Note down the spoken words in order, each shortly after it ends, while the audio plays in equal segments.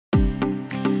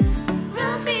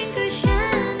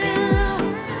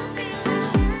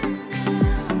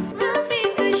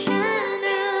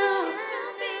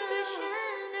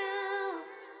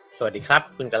สวัสดีครับ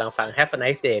คุณกำลังฟัง Have a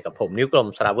nice day กับผมนิ้วกลม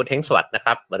สราวุธเฮงสวัสดิ์นะค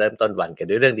รับมาเริ่มต้นวันกัน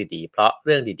ด้วยเรื่องดีๆเพราะเ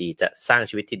รื่องดีๆจะสร้าง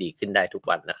ชีวิตที่ดีขึ้นได้ทุก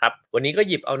วันนะครับวันนี้ก็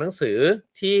หยิบเอาหนังสือ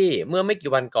ที่เมื่อไม่กี่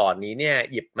วันก่อนนี้เนี่ย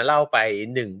หยิบมาเล่าไป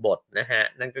1บทนะฮะ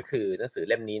นั่นก็คือหนังสือ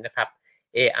เล่มนี้นะครับ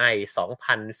AI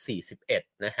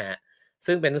 2041นะฮะ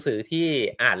ซึ่งเป็นหนังสือที่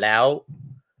อ่านแล้ว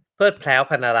เพลิดเพล้ว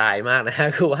พรรณนารีมากนะฮะ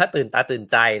คือว่าตื่นตาตื่น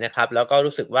ใจนะครับแล้วก็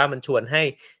รู้สึกว่ามันชวนให้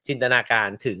จินตนาการ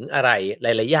ถึงอะไรห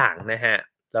ลายๆอย่างนะฮะ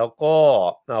แล้วก็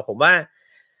ผมว่า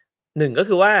1ก็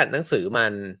คือว่าหนังสือมั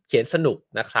นเขียนสนุก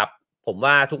นะครับผม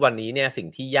ว่าทุกวันนี้เนี่ยสิ่ง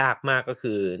ที่ยากมากก็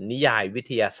คือนิยายวิ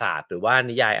ทยาศาสตร์หรือว่า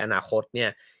นิยายอนาคตเนี่ย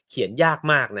เขียนยาก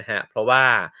มากนะฮะเพราะว่า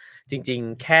จริง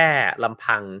ๆแค่ลำ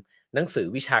พังหนังสือ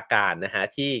วิชาการนะฮะ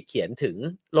ที่เขียนถึง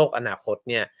โลกอนาคต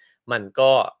เนี่ยมัน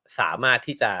ก็สามารถ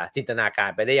ที่จะจินตนาการ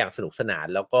ไปได้อย่างสนุกสนาน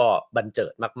แล้วก็บันเจิ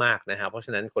ดมากๆนะครับเพราะฉ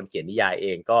ะนั้นคนเขียนนิยายเอ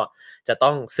งก็จะต้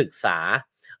องศึกษา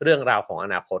เรื่องราวของอ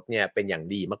นาคตเนี่ยเป็นอย่าง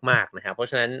ดีมากๆนะครับเพราะ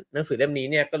ฉะนั้นหนังสือเล่มนี้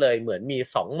เนี่ยก็เลยเหมือนมี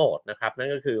2โหมดนะครับนั่น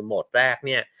ก็คือโหมดแรกเ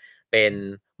นี่ยเป็น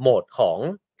โหมดของ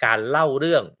การเล่าเ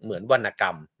รื่องเหมือนวรรณกร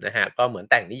รมนะฮะก็เหมือน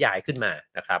แต่งนิยายขึ้นมา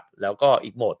นะครับแล้วก็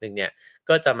อีกโหมดนึงเนี่ย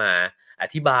ก็จะมาอ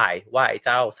ธิบายว่าไอ้เ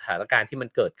จ้าสถานการณ์ที่มัน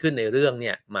เกิดขึ้นในเรื่องเ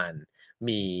นี่ย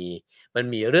มีมัน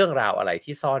มีเรื่องราวอะไร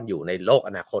ที่ซ่อนอยู่ในโลก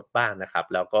อนาคตบ้างนะครับ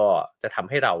แล้วก็จะทำ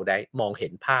ให้เราได้มองเห็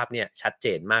นภาพเนี่ยชัดเจ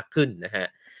นมากขึ้นนะฮะ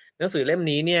หนังสือเล่ม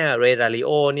นี้เนี่ยเรดาริโ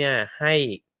อเนี่ยให้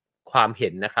ความเห็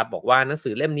นนะครับบอกว่าหนังสื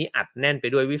อเล่มนี้อัดแน่นไป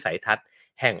ด้วยวิสัยทัศน์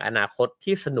แห่งอนาคต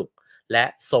ที่สนุกและ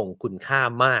ทรงคุณค่า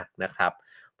มากนะครับ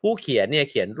ผู้เขียนเนี่ย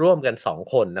เขียนร่วมกัน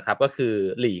2คนนะครับก็คือ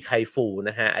หลี่ไคฟู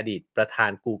นะฮะอดีตประธา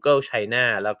น Google China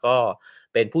แล้วก็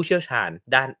เป็นผู้เชี่ยวชาญ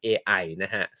ด้าน AI น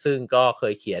ะฮะซึ่งก็เค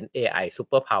ยเขียน AI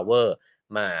Super Power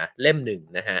มาเล่มหนึ่ง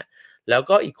นะฮะแล้ว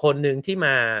ก็อีกคนหนึ่งที่ม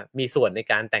ามีส่วนใน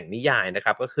การแต่งนิยายนะค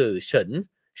รับก็คือเฉิน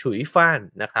ฉุยฟ่าน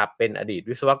นะครับเป็นอดีต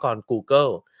วิศวกร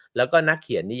Google แล้วก็นักเ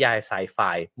ขียนนิยายไซไฟ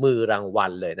มือรางวั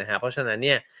ลเลยนะฮะเพราะฉะนั้นเ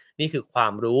นี่ยนี่คือควา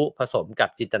มรู้ผสมกับ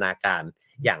จินตนาการ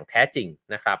อย่างแท้จริง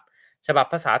นะครับฉบับ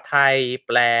ภาษาไทยแ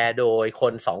ปลโดยค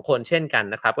น2คนเช่นกัน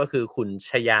นะครับก็คือคุณ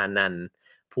ชยานันท์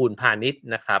ภูลพาณิชย์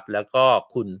นะครับแล้วก็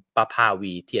คุณประภา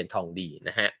วีเทียนทองดีน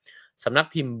ะฮะสำนัก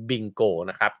พิมพ์บิงโก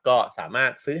นะครับก็สามาร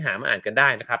ถซื้อหามาอ่านกันได้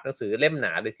นะครับหนังสือเล่มหน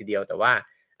าเลยทีเดียวแต่ว่า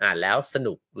อ่านแล้วส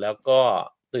นุกแล้วก็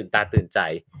ตื่นตาตื่นใจ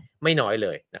ไม่น้อยเล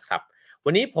ยนะครับวั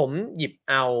นนี้ผมหยิบ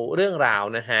เอาเรื่องราว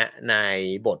นะฮะใน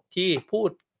บทที่พูด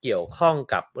เกี่ยวข้อง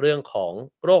กับเรื่องของ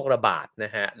โรคระบาดน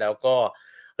ะฮะแล้วก็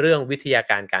เรื่องวิทยา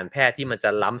การการแพทย์ที่มันจะ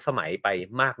ล้ำสมัยไป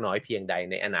มากน้อยเพียงใด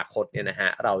ในอนาคตเนี่ยนะฮะ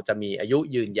เราจะมีอายุ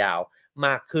ยืนยาวม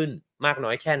ากขึ้นมากน้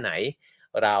อยแค่ไหน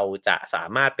เราจะสา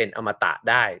มารถเป็นอมตะ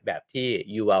ได้แบบที่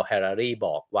ยูวัล แฮรารีบ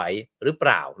อกไว้หรือเป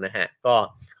ล่านะฮะก็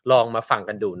ลองมาฟัง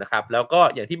กันดูนะครับแล้วก็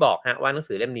อย่างที่บอกฮะว่าหนัง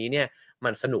สือเล่มนี้เนี่ยมั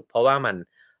นสนุกเพราะว่ามัน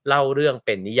เล่าเรื่องเ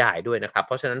ป็นนิยายด้วยนะครับเ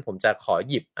พราะฉะนั้นผมจะขอ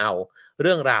หยิบเอาเ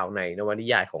รื่องราวในนวนิ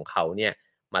ยายของเขาเนี่ย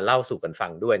มาเล่าสู่กันฟั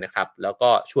งด้วยนะครับแล้วก็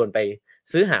ชวนไป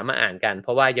ซื้อหามาอ่านกันเพ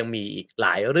ราะว่ายังมีอีกหล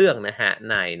ายเรื่องนะฮะ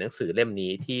ในหนังสือเล่ม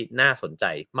นี้ที่น่าสนใจ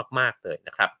มากๆเลยน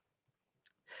ะครับ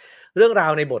เรื่องรา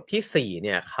วในบทที่4เ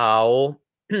นี่ยเข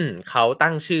า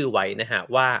ตั้งชื่อไว้นะฮะ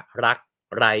ว่ารัก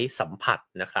ไร้สัมผัส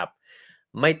นะครับ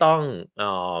ไม่ต้อง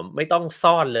ไม่ต้อง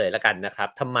ซ่อนเลยละกันนะครับ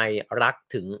ทำไมรัก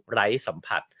ถึงไร้สัม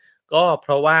ผัสก็เพ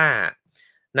ราะว่า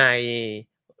ใ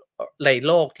นโ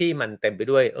ลกที่มันเต็มไป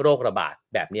ด้วยโรคระบาด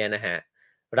แบบนี้นะฮะ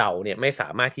เราเนี่ยไม่สา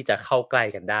มารถที่จะเข้าใกล้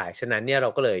กันได้ฉะนั้นเนี่ยเรา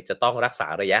ก็เลยจะต้องรักษา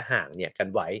ระยะห่างเนี่ยกัน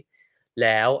ไว้แ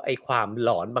ล้วไอ้ความหล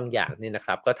อนบางอย่างเนี่ยนะค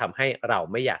รับก็ทำให้เรา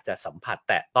ไม่อยากจะสัมผัส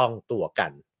แตะต้องตัวกั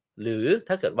นหรือ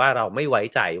ถ้าเกิดว่าเราไม่ไว้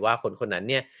ใจว่าคนคนนั้น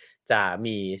เนี่ยจะ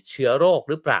มีเชื้อโรค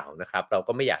หรือเปล่านะครับเรา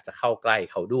ก็ไม่อยากจะเข้าใกล้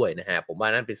เขาด้วยนะฮะผมว่า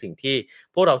นั่นเป็นสิ่งที่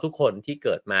พวกเราทุกคนที่เ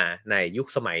กิดมาในยุค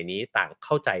สมัยนี้ต่างเ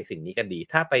ข้าใจสิ่งนี้กันดี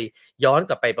ถ้าไปย้อน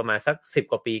กลับไปประมาณสัก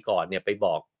10 กว่าปีก่อนเนี่ยไปบ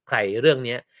อกใครเรื่อง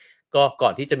นี้ก็ก่อ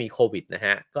นที่จะมีโควิดนะฮ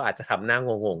ะก็อาจจะทำหน้า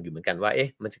งงๆอยู่เหมือนกันว่าเอ๊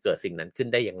ะมันจะเกิดสิ่งนั้นขึ้น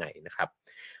ได้ยังไงนะครับ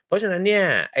เพราะฉะนั้นเนี่ย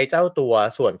ไอ้เจ้าตัว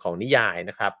ส่วนของนิยาย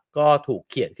นะครับก็ถูก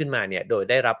เขียนขึ้นมาเนี่ยโดย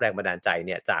ได้รับแรงบันดาลใจเ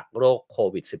นี่ยจากโรคโค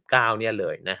วิด -19 เนี่ยเล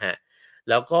ยนะฮะ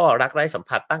แล้วก็รักไร้สัม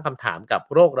ผัสตั้งคำถามกับ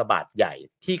โรคระบาดใหญ่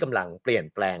ที่กำลังเปลี่ยน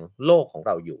แปลงโลกของเ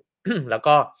ราอยู่ แล้ว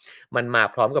ก็มันมา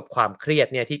พร้อมกับความเครียด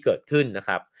เนี่ยที่เกิดขึ้นนะค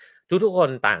รับทุกๆค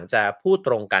นต่างจะพูดต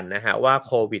รงกันนะฮะว่าโ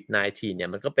ควิด -19 เนี่ย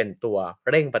มันก็เป็นตัว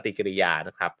เร่งปฏิกิริยาน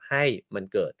ะครับให้มัน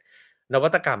เกิดนวั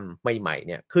ตกรรมใหม่ๆเ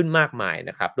นี่ยขึ้นมากมาย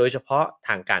นะครับโดยเฉพาะท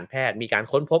างการแพทย์มีการ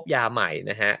ค้นพบยาใหม่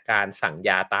นะฮะการสั่งย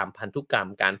าตามพันธุกรรม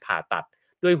การผ่าตัด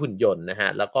ด้วยหุ่นยนต์นะฮะ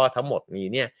แล้วก็ทั้งหมดนี้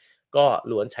เนี่ยก็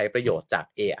ล้วนใช้ประโยชน์จาก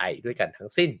AI ด้วยกันทั้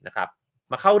งสิ้นนะครับ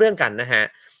มาเข้าเรื่องกันนะฮะ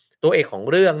ตัวเอกของ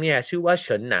เรื่องเนี่ยชื่อว่าเ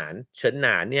ฉินหน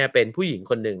านเนี่ยเป็นผู้หญิง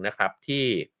คนหนึ่งนะครับที่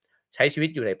ใช้ชีวิต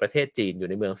อยู่ในประเทศจีนอยู่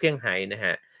ในเมืองเซี่ยงไฮ้นะฮ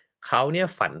ะเขาเนี่ย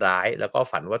ฝันร้ายแล้วก็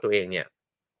ฝันว่าตัวเองเนี่ย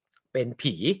เป็น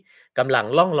ผีกำลัง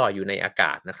ล่องลอยอยู่ในอาก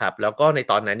าศนะครับแล้วก็ใน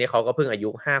ตอนนั้นเนี่ยเขาก็เพิ่งอายุ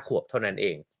5ขวบเท่านั้นเอ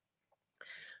ง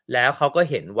แล้วเขาก็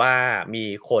เห็นว่ามี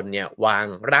คนเนี่ยวาง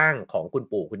ร่างของคุณ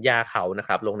ปู่คุณย่าเขานะค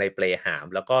รับลงในเปลหาม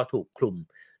แล้วก็ถูกคลุม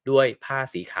ด้วยผ้า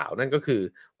สีขาวนั่นก็คือ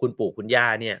คุณปู่คุณย่า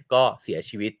เนี่ยก็เสีย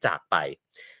ชีวิตจากไป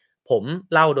ผม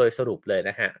เล่าโดยสรุปเลย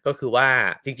นะฮะก็คือว่า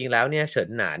จริงๆแล้วเนี่ยเฉิน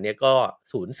หนานเนี่ยก็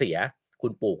สูญเสียคุ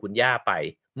ณปู่คุณย่าไป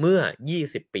เมื่อ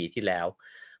20ปีที่แล้ว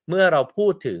เมื่อเราพู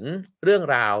ดถึงเรื่อง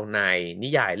ราวในนิ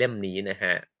ยายเล่มนี้นะฮ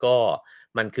ะก็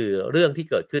มันคือเรื่องที่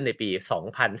เกิดขึ้นในปี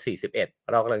2041เ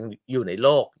เรากำลังอยู่ในโล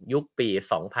กยุคปี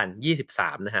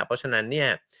2023นะฮะเพราะฉะนั้นเนี่ย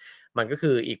มันก็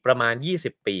คืออีกประมาณ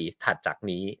20ปีถัดจาก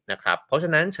นี้นะครับเพราะฉะ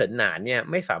นั้นเฉินหนานเนี่ย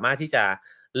ไม่สามารถที่จะ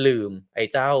ลืมไอ้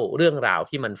เจ้าเรื่องราว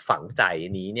ที่มันฝังใจ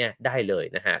นี้เนี่ยได้เลย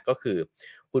นะฮะก็คือ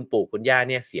คุณปู่คุณย่า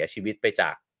เนี่ยเสียชีวิตไปจ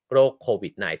ากโรคโควิ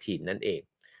ด -19 นั่นเอง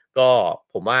ก็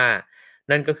ผมว่า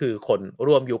นั่นก็คือคน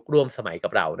ร่วมยุคร่วมสมัยกั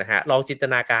บเรานะฮะลองจินต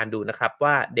นาการดูนะครับ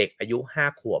ว่าเด็กอายุ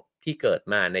5ขวบที่เกิด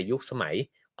มาในยุคสมัย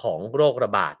ของโรคร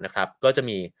ะบาดนะครับก็จะ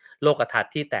มีโลกทัศ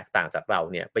น์ที่แตกต่างจากเรา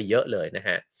เนี่ยไปเยอะเลยนะฮ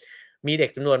ะมีเด็ก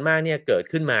จำนวนมากเนี่ยเกิด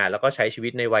ขึ้นมาแล้วก็ใช้ชีวิ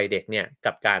ตในวัยเด็กเนี่ย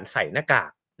กับการใส่หน้ากา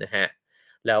กนะฮะ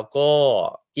แล้วก็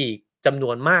อีกจำน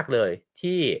วนมากเลย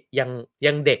ที่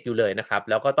ยังเด็กอยู่เลยนะครับ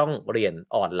แล้วก็ต้องเรียน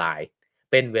ออนไลน์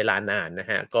เป็นเวลานานนะ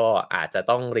ฮะก็อาจจะ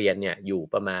ต้องเรียนเนี่ยอยู่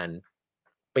ประมาณ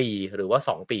ปีหรือว่า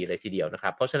2ปีเลยทีเดียวนะครั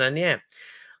บเพราะฉะนั้นเนี่ย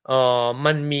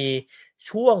มันมี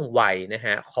ช่วงวัยนะฮ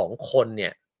ะของคนเนี่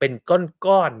ยเป็น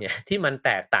ก้อนๆเนี่ยที่มันแ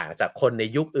ตกต่างจากคนใน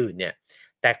ยุคอื่นเนี่ย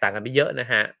แตกต่างกันไปเยอะนะ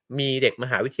ฮะมีเด็กม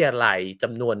หาวิทยาลัยจ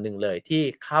ำนวนหนึ่งเลยที่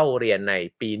เข้าเรียนใน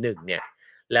ปี1เนี่ย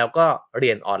แล้วก็เรี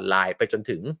ยนออนไลน์ไปจน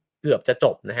ถึงเกือบจะจ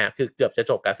บนะฮะคือเกือบจะ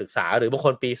จบการศึกษาหรือบางค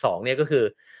นปี2เนี่ยก็คือ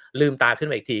ลืมตาขึ้น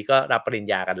มาอีกทีก็รับปริญ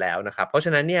ญากันแล้วนะครับเพราะฉ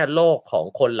ะนั้นเนี่ยโลกของ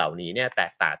คนเหล่านี้เนี่ยแต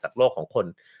กต่างจากโลกของคน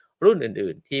รุ่น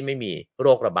อื่นๆที่ไม่มีโร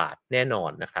คระบาดแน่นอ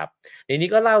นนะครับในนี้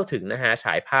ก็เล่าถึงนะฮะฉ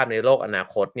ายภาพในโลกอนา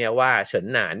คตเนี่ยว่าเฉิน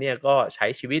หนานเนี่ยก็ใช้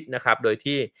ชีวิตนะครับโดย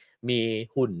ที่มี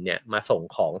หุ่นเนี่ยมาส่ง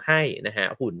ของให้นะฮะ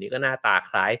หุ่นนี้ก็หน้าตา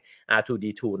คล้าย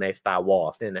R2D2 ใน Star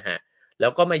Wars เนี่ยนะฮะแล้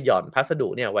วก็มาหย่อนพัสดุ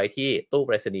เนี่ยไว้ที่ตู้ไป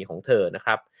รษณีย์ของเธอนะค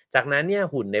รับจากนั้นเนี่ย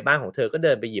หุ่นในบ้านของเธอก็เ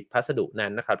ดินไปหยิบพัสดุนั้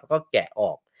นนะครับแล้วก็แกะอ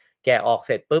อกเ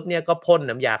สร็จปุ๊บเนี่ยก็พ่น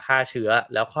น้ำยาฆ่าเชื้อ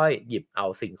แล้วค่อยหยิบเอา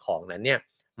สิ่งของนั้นเนี่ย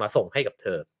มาส่งให้กับเธ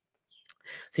อ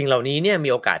สิ่งเหล่านี้เนี่ยมี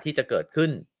โอกาสที่จะเกิดขึ้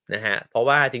นนะฮะเพราะ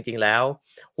ว่าจริงๆแล้ว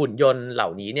หุ่นยนต์เหล่า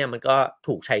นี้เนี่ยมันก็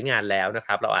ถูกใช้งานแล้วนะค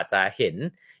รับเราอาจจะเห็น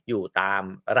อยู่ตาม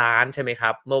ร้านใช่ไหมค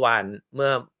รับเมื่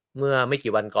อไม่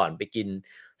กี่วันก่อนไปกิน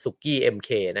สุกี้ MK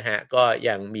นะฮะก็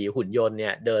ยังมีหุ่นยนต์เนี่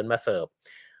ยเดินมาเสิร์ฟ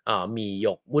มีหย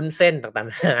กวุ้นเส้นต่าง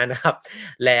ๆนานานะครับ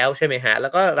แล้วใช่ไหมฮะแล้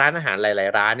วก็ร้านอาหารหลาย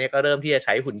ๆร้านเนี่ยก็เริ่มที่จะใ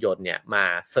ช้หุ่นยนต์เนี่ยมา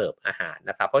เสิร์ฟอาหาร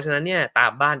นะครับเพราะฉะนั้นเนี่ยตา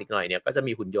มบ้านอีกหน่อยเนี่ยก็จะ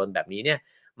มีหุ่นยนต์แบบนี้เนี่ย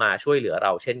มาช่วยเหลือเร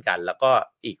าเช่นกันแล้วก็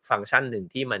อีกฟังก์ชันหนึ่ง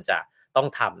ที่มันจะต้อง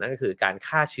ทำนั่นก็คือการ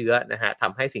ฆ่าเชื้อนะฮะท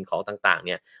ำให้สิ่งของต่างๆเ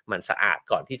นี่ยมันสะอาด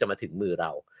ก่อนที่จะมาถึงมือเร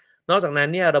านอกจากนั้น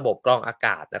เนี่ยระบบกรองอาก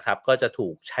าศนะครับก็จะถู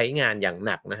กใช้งานอย่างห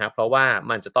นักนะครับเพราะว่า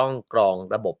มันจะต้องกรอง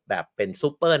ระบบแบบเป็นซู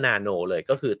เปอร์นาโนเลย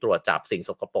ก็คือตรวจจับสิ่งส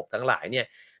กปรกทั้งหลายเนี่ย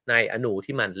ในอนู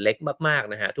ที่มันเล็กมาก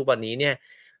ๆนะฮะทุกวันนี้เนี่ย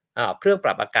เครื่องป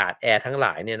รับอากาศแอร์ทั้งหล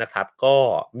ายเนี่ยนะครับก็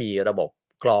มีระบบ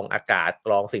กรองอากาศก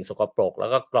รองสิ่งสกปรกแล้ว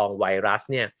ก็กรองไวรัส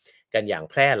เนี่ยกันอย่าง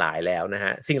แพร่หลายแล้วนะฮ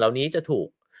ะสิ่งเหล่านี้จะถูก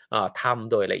ท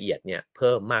ำโดยละเอียดเนี่ยเ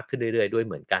พิ่มมากขึ้นเรื่อยๆด้วยเ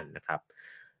หมือนกันนะครับ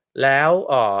แล้ว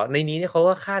ในนี้เนี่ยเขา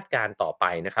ก็คาดการณ์ต่อไป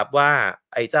นะครับว่า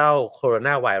ไอ้เจ้าโคโรน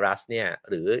าไวรัสเนี่ย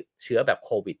หรือเชื้อแบบโ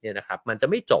ควิดเนี่ยนะครับมันจะ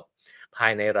ไม่จบภา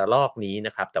ยในระลอกนี้น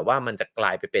ะครับแต่ว่ามันจะกล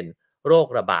ายไปเป็นโรค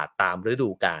ระบาดตามฤดู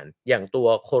กาลอย่างตัว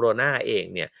โคโรนาเอง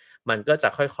เนี่ยมันก็จะ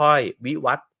ค่อยๆวิ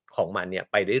วัฒน์ของมันเนี่ย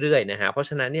ไปเรื่อยๆนะฮะเพราะฉ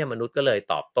ะนั้นเนี่ยมนุษย์ก็เลย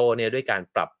ตอบโต้เนี่ยด้วยการ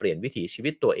ปรับเปลี่ยนวิถีชีวิ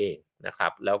ตตัวเองนะครั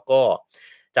บแล้วก็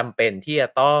จำเป็นที่จะ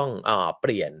ต้องเป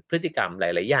ลี่ยนพฤติกรรมหล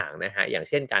ายๆอย่างนะฮะอย่าง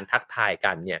เช่นการทักทาย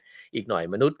กันเนี่ยอีกหน่อย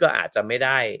มนุษย์ก็อาจจะไม่ไ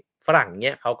ด้ฝรั่งเ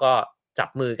นี่ยเขาก็จับ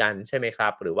มือกันใช่ไหมครั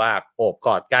บหรือว่าโอบก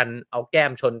อดกันเอาแก้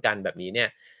มชนกันแบบนี้เนี่ย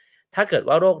ถ้าเกิด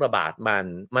ว่าโรคระบาด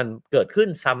มันเกิดขึ้น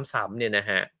ซ้ำๆเนี่ยนะ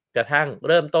ฮะกระทั่งเ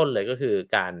ริ่มต้นเลยก็คือ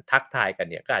การทักทายกัน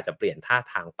เนี่ยก็อาจจะเปลี่ยนท่า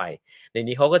ทางไปใน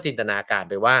นี้เขาก็จินตนาการ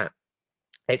ไปว่า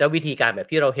ไอ้เจ้าวิธีการแบบ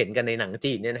ที่เราเห็นกันในหนัง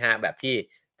จีนเนี่ยนะฮะแบบที่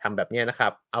ทำแบบนี้นะครั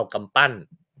บเอากำปั้น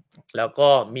แล้วก็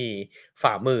มี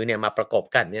ฝ่ามือเนี่ยมาประกบ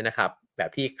กันเนี่ยนะครับแบ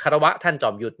บที่คารวะท่านจอ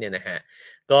มยุทธเนี่ยนะฮะ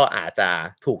ก็อาจจะ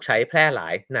ถูกใช้แพร่หลา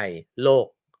ยในโลก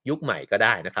ยุคใหม่ก็ไ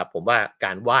ด้นะครับผมว่าก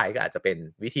ารไหว้ก็อาจจะเป็น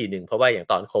วิธีหนึ่งเพราะว่าอย่าง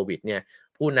ตอนโควิดเนี่ย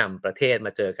ผู้นำประเทศม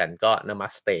าเจอกันก็นามั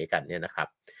สเตกันเนี่ยนะครับ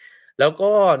แล้ว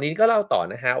ก็นี้ก็เล่าต่อ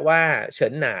นะฮะว่าเฉิ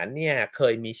นหนานเนี่ยเค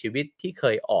ยมีชีวิตที่เค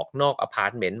ยออกนอกอพา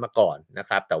ร์ตเมนต์มาก่อนนะ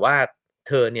ครับแต่ว่าเ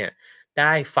ธอเนี่ยไ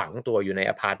ด้ฝังตัวอยู่ใน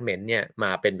อพาร์ตเมนต์เนี่ยม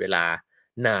าเป็นเวลา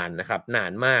นานนะครับนา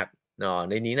นมาก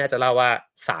ในนี้น่าจะเล่าว่า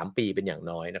3ปีเป็นอย่าง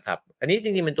น้อยนะครับอันนี้จ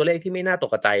ริงๆเป็นตัวเลขที่ไม่น่าต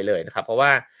กใจเลยนะครับเพราะว่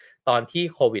า ตอนที่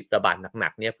โควิดระบาดหนั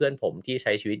กๆเนี่ยเพื่อนผมที่ใ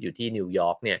ช้ชีวิตอยู่ที่นิวยอ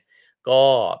ร์กเนี่ยก็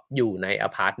อยู่ในอ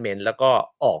พาร์ตเมนต์แล้วก็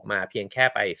ออกมาเพียงแค่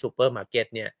ไปซูเปอร์มาร์เก็ต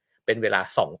เนี่ยเป็นเวลา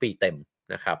2ปีเต็ม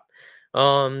นะครับ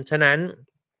ฉะนั้น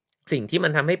สิ่งที่มั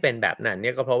นทำให้เป็นแบบนั้นเ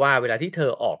นี่ยก็เพราะว่าเวลาที่เธ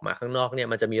อออกมาข้างนอกเนี่ย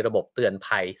มันจะมีระบบเตือน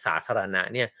ภัยสาธารณะ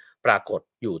เนี่ยปรากฏ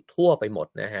อยู่ทั่วไปหมด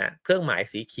นะฮะเครื่องหมาย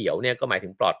สีเขียวเนี่ยก็หมายถึ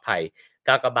งปลอดภัยก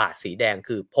ากบาทสีแดง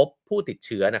คือพบผู้ติดเ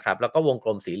ชื้อนะครับแล้วก็วงกล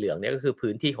มสีเหลืองเนี่ยก็คือ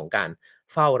พื้นที่ของการ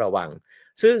เฝ้าระวัง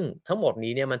ซึ่งทั้งหมด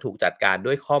นี้เนี่ยมันถูกจัดการ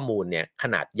ด้วยข้อมูลเนี่ยข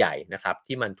นาดใหญ่นะครับ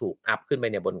ที่มันถูกอัพขึ้นไป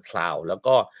ในบนคลาวด์แล้ว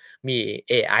ก็มี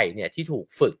เอไอเนี่ยที่ถูก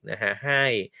ฝึกนะฮะให้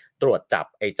ตรวจจับ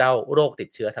ไอ้เจ้าโรคติด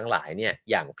เชื้อทั้งหลายเนี่ย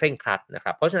อย่างเคร่งครัดนะค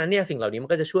รับเพราะฉะนั้นเนี่ยสิ่งเหล่านี้มั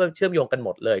นก็จะช่วยเชื่อมโยงกันหม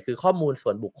ดเลยคือข้อมูลส่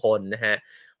วนบุคคลนะฮะ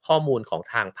ข้อมูลของ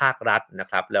ทางภาครัฐนะ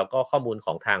ครับแล้วก็ข้อมูลข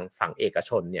องทางฝั่งเอก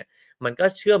ชนเนี่ยมันก็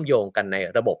เชื่อมโยงกันใน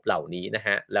ระบบเหล่านี้นะฮ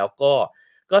ะแล้ว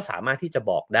ก็สามารถที่จะ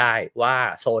บอกได้ว่า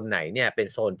โซนไหนเนี่ยเป็น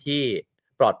โซนที่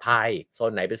ปลอดภัยโซ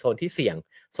นไหนเป็นโซนที่เสี่ยง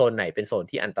โซนไหนเป็นโซน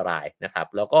ที่อันตรายนะครับ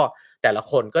แล้วก็แต่ละ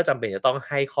คนก็จำเป็นจะต้อง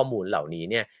ให้ข้อมูลเหล่านี้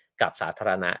เนี่ยกับสาธาร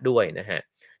ณะด้วยนะฮะ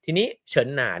ทีนี้เฉิน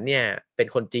หนานเนี่ยเป็น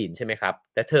คนจีนใช่ไหมครับ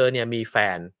แต่เธอเนี่ยมีแฟ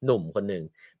นหนุ่มคนหนึ่ง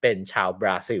เป็นชาวบร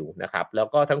าซิลนะครับแล้ว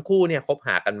ก็ทั้งคู่เนี่ยคบห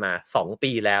ากันมา2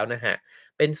ปีแล้วนะฮะ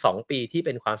เป็น2ปีที่เ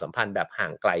ป็นความสัมพันธ์แบบห่า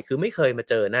งไกลคือไม่เคยมา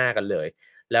เจอหน้ากันเลย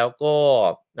แล้วก็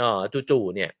จู่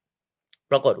ๆเนี่ย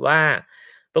ปรากฏว่า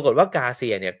กาเซี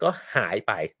ยเนี่ยก็หายไ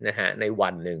ปนะฮะในวั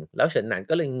นหนึ่งแล้วเฉินหนาน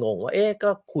ก็เลยงงว่าเอ๊ะก็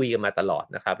คุยกันมาตลอด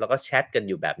นะครับแล้วก็แชทกัน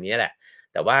อยู่แบบนี้แหละ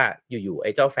แต่ว่าอยู่ๆไ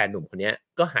อ้เจ้าแฟนหนุ่มคนนี้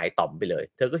ก็หายต่อมไปเลย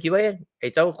เธอก็คิดว่าไอ้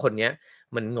เจ้าคนนี้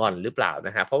มันงอนหรือเปล่าน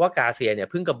ะฮะเพราะว่ากาเซียเนี่ย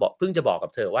เพิ่งจะบอกกั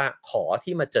บเธอว่าขอ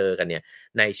ที่มาเจอกันเนี่ย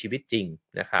ในชีวิตจริง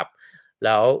นะครับแ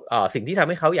ล้วสิ่งที่ทำ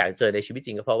ให้เขาอยากเจอในชีวิตจ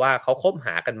ริงก็เพราะว่าเขาคบห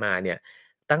ากันมาเนี่ย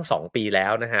ตั้ง2ปีแล้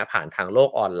วนะฮะผ่านทางโลก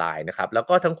ออนไลน์นะครับแล้ว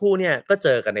ก็ทั้งคู่เนี่ยก็เจ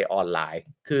อกันในออนไลน์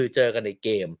คือเจอกันในเก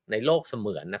มในโลกเส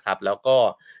มือนนะครับแล้วก็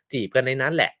จีบกันในนั้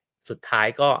นแหละสุดท้าย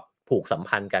ก็ผูกสัม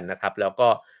พันธ์กันนะครับแล้วก็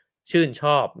ชื่นช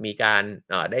อบมีการ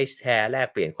ได้แชร์แลก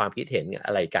เปลี่ยนความคิดเห็นอ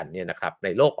ะไรกันเนี่ยนะครับใน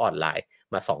โลกออนไลน์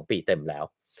มา2ปีเต็มแล้ว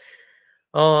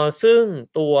ซึ่ง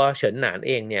ตัวเฉินหนานเ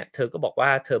องเนี่ยเธอก็บอกว่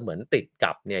าเธอเหมือนติด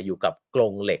กับเนี่ยอยู่กับกร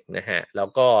งเหล็กนะฮะแล้ว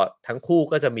ก็ทั้งคู่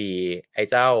ก็จะมีไอ้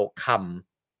เจ้าค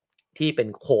ำที่เป็น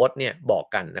โค้ดเนี่ยบอก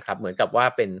กันนะครับเหมือนกับว่า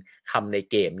เป็นคำใน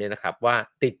เกมเนี่ยนะครับว่า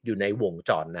ติดอยู่ในวง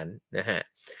จรนั้นนะฮะ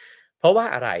เพราะว่า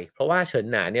อะไรเพราะว่าเฉิน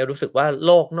หนานเนี่ยรู้สึกว่าโ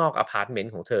ลกนอกอพาร์ตเมน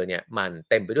ต์ของเธอเนี่ยมัน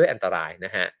เต็มไปด้วยอันตรายน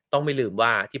ะฮะต้องไม่ลืมว่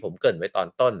าที่ผมเกริ่นไว้ตอน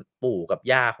ต้นปู่กับ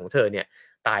ย่าของเธอเนี่ย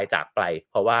ตายจากไป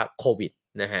เพราะว่าโควิด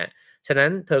นะฮะ ฉะนั้น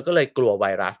เธอก็เลยกลัวไว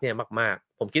รัสเนี่ยมาก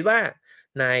ๆผมคิดว่า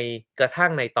ในกระทั่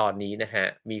งในตอนนี้นะฮะ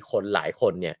มีคนหลายค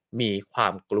นเนี่ยมีควา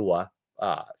มกลัว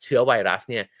เชื้อไวรัส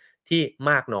เนี่ยที่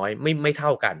มากน้อยไม่เท่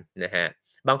ากันนะฮะ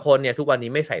บางคนเนี่ยทุกวัน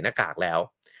นี้ไม่ใส่หน้ากากแล้ว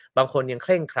บางคนยังเค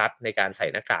ร่งครัดในการใส่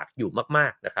หน้ากากอยู่มา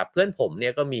กๆนะครับเพื่อนผมเนี่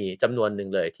ยก็มีจำนวนหนึ่ง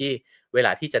เลยที่เวล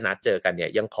าที่จะนัดเจอกันเนี่ย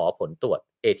ยังขอผลตรวจ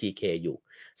ATK อยู่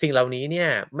สิ่งเหล่านี้เนี่ย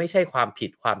ไม่ใช่ความผิ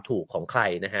ดความถูกของใคร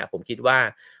นะฮะผมคิดว่า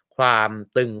ความ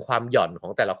ตึงความหย่อนขอ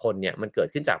งแต่ละคนเนี่ยมันเกิด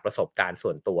ขึ้นจากประสบการณ์ส่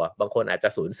วนตัวบางคนอาจจะ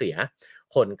สูญเสีย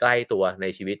คนใกล้ตัวใน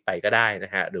ชีวิตไปก็ได้น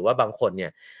ะฮะหรือว่าบางคนเนี่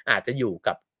ยอาจจะอยู่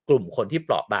กับกลุ่มคนที่เป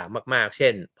ราะบางมากๆเช่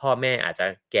นพ่อแม่อาจจะ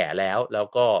แก่แล้ว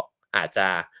ก็อาจจะ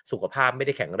สุขภาพไม่ไ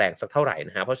ด้แข็งแรงสักเท่าไหร่น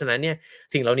ะฮะเพราะฉะนั้นเนี่ย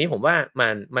สิ่งเหล่านี้ผมว่า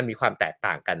มันมีความแตก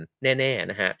ต่างกันแน่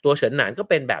ๆนะฮะตัวเฉินหนานก็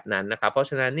เป็นแบบนั้นนะครับเพราะ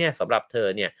ฉะนั้นเนี่ยสำหรับเธอ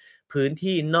เนี่ยพื้น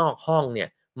ที่นอกห้องเนี่ย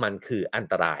มันคืออัน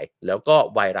ตรายแล้วก็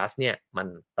ไวรัสเนี่ยมัน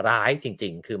ร้ายจริ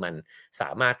งๆคือมันส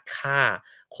ามารถฆ่า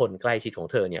คนใกล้ชิดของ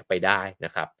เธอเนี่ยไปได้น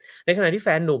ะครับในขณะที่แฟ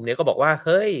นหนุ่มเนี่ยก็บอกว่าเ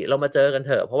ฮ้ยเรามาเจอกันเ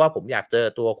ถอะเพราะว่าผมอยากเจอ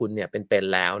ตัวคุณเนี่ยเป็น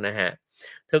ๆแล้วนะฮะ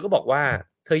เธอก็บอกว่า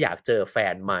เธออยากเจอแฟ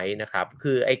นไหมนะครับ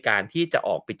คือไอการที่จะอ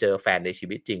อกไปเจอแฟนในชี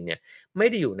วิตจริงเนี่ยไม่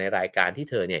ได้อยู่ในรายการที่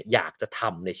เธอเนี่ยอยากจะท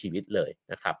ำในชีวิตเลย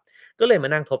นะครับก็เลยมา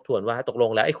นั่งทบทวนว่าตกล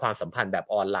งแล้วไอ้ความสัมพันธ์แบบ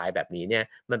ออนไลน์แบบนี้เนี่ย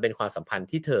มันเป็นความสัมพันธ์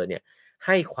ที่เธอเนี่ยใ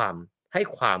ห้ค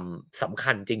วามสำ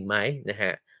คัญจริงไหมนะฮ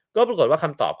ะก็ปรากฏว่าค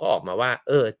ำตอบก็ออกมาว่า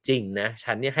จริงนะ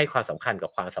ฉันเนี่ยให้ความสำคัญกับ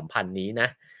ความสัมพันธ์นี้นะ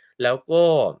แล้วก็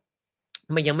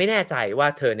มันยังไม่แน่ใจว่า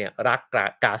เธอเนี่ยรัก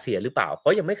กาเซียหรือเปล่าเพรา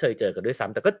ะยังไม่เคยเจอกันด้วยซ้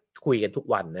ำแต่ก็คุยกันทุก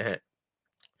วันนะฮะ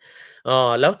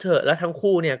แล้วทั้ง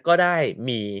คู่เนี่ยก็ได้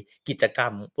มีกิจกรร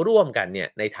มร่วมกันเนี่ย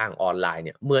ในทางออนไลน์เ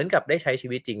นี่ยเหมือนกับได้ใช้ชี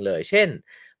วิตจริงเลยเช่น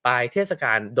ไปเทศก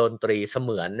าลดนตรีเส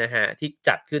มือนนะฮะที่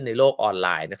จัดขึ้นในโลกออนไล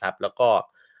น์นะครับแล้วก็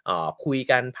คุย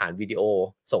กันผ่านวิดีโอ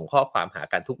ส่งข้อความหา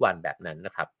กันทุกวันแบบนั้นน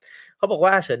ะครับเขาบอก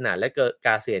ว่าเฉินหนานและก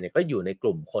าเซียเนี่ยก็อยู่ในก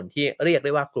ลุ่มคนที่เรียกไ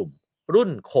ด้ว่ากลุ่มรุ่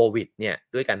นโควิดเนี่ย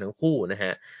ด้วยกันทั้งคู่นะฮ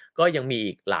ะก็ยังมี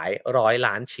อีกหลายร้อย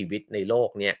ล้านชีวิตในโลก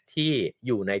เนี่ยที่อ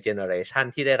ยู่ในเจเนอเรชัน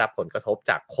ที่ได้รับผลกระทบ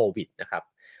จากโควิดนะครับ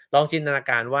ลองจินตนา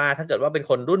การว่าถ้าเกิดว่าเป็น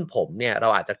คนรุ่นผมเนี่ยเรา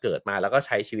อาจจะเกิดมาแล้วก็ใ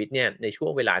ช้ชีวิตเนี่ยในช่ว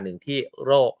งเวลาหนึ่งที่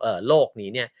โลกนี้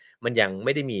เนี่ยมันยังไ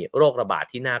ม่ได้มีโรคระบาด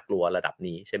ที่น่ากลัวระดับ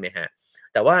นี้ใช่ไหมฮะ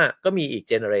แต่ว่าก็มีอีก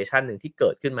เจเนอเรชันหนึ่งที่เกิ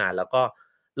ดขึ้นมาแล้วก็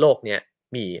โลกเนี้ย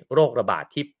มีโรคระบาด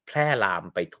ที่แพร่ลาม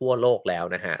ไปทั่วโลกแล้ว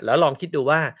นะฮะแล้วลองคิดดู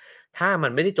ว่าถ้ามั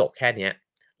นไม่ได้จบแค่เนี้ย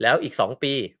แล้วอีก2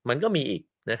ปีมันก็มีอีก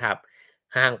นะครับ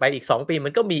ห่างไปอีก2ปีมั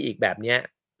นก็มีอีกแบบเนี้ย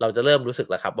เราจะเริ่มรู้สึก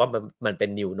แล้วครับว่ามันเป็น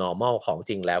new normal ของ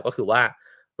จริงแล้วก็คือว่า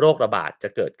โรคระบาดจะ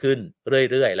เกิดขึ้น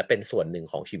เรื่อยๆและเป็นส่วนหนึ่ง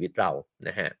ของชีวิตเราน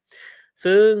ะฮะ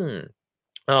ซึ่ง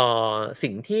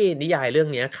สิ่งที่นิยายเรื่อง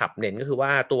นี้ขับเน้นก็คือว่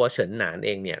าตัวเฉินหนานเอ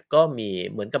งเนี่ยก็มี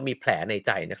เหมือนกับมีแผลในใ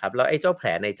จนะครับแล้วไอ้เจ้าแผล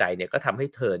ในใจเนี่ยก็ทำให้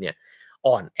เธอเนี่ย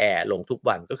อ่อนแอลงทุก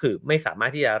วันก็คือไม่สามาร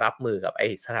ถที่จะรับมือกับไอ้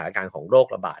สถานการณ์ของโรค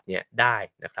ระบาดเนี่ยได้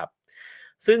นะครับ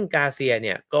ซึ่งกาเซียเ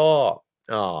นี่ย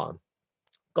เอ่อ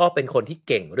ก็เป็นคนที่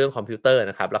เก่งเรื่องคอมพิวเตอร์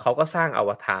นะครับแล้วเขาก็สร้างอว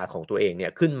ตารของตัวเองเนี่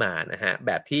ยขึ้นมานะฮะแ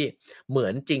บบที่เหมือ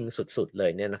นจริงสุดๆเล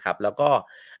ยเนี่ยนะครับแล้วก็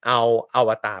เอาอว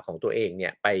ตารของตัวเองเนี่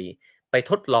ยไป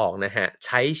ทดลองนะฮะใ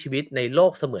ช้ชีวิตในโล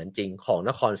กเสมือนจริงของ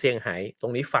นครเซี่ยงไฮ้ตร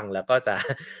งนี้ฟังแล้วก็จะ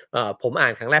ผมอ่า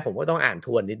นครั้งแรกผมก็ต้องอ่านท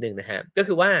วนนิดนึงนะฮะก็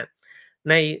คือว่า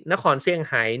ในนครเซี่ยง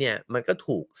ไฮ้เนี่ยมันก็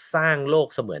ถูกสร้างโลก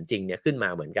เสมือนจริงเนี่ยขึ้นมา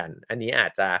เหมือนกันอันนี้อา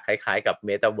จจะคล้ายๆกับ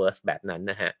Metaverse แบบนั้น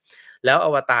นะฮะแล้วอ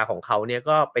วตารของเขาเนี่ย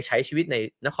ก็ไปใช้ชีวิตใน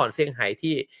นครเซี่ยงไฮ้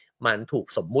ที่มันถูก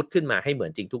สมมุติขึ้นมาให้เหมือ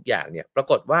นจริงทุกอย่างเนี่ยปรา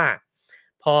กฏว่า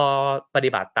พอปฏิ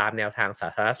บัติตามแนวทางสา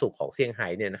ธารณสุขของเซี่ยงไฮ้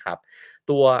เนี่ยนะครับ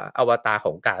ตัวอวตารข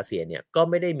องกาเซียเนี่ยก็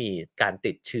ไม่ได้มีการ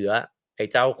ติดเชื้อไอ้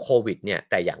เจ้าโควิดเนี่ย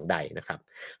แต่อย่างใดนะครับ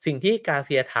สิ่งที่กาเ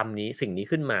ซียทำนี้สิ่งนี้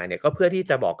ขึ้นมาเนี่ยก็เพื่อที่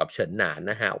จะบอกกับเฉินหนาน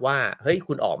นะฮะว่าเฮ้ย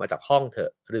คุณออกมาจากห้องเถอ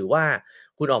ะหรือว่า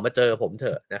คุณออกมาเจอผมเถ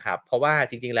อะนะครับเพราะว่า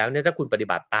จริงๆแล้วเนี่ยถ้าคุณปฏิ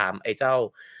บัติตามไอ้เจ้า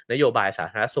นโยบายสา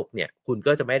ธารณสุขเนี่ยคุณ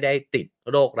ก็จะไม่ได้ติด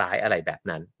โรคร้ายอะไรแบบ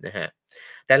นั้นนะฮะ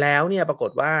แต่แล้วเนี่ยปราก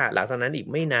ฏว่าหลังจากนั้นอีก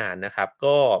ไม่นานนะครับ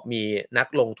ก็มีนัก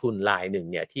ลงทุนรายหนึ่ง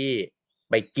เนี่ยที่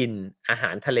ไปกินอาหา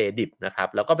รทะเลดิบนะครับ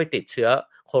แล้วก็ไปติดเชื้อ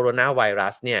โคโรนาไวรั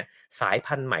สเนี่ยสาย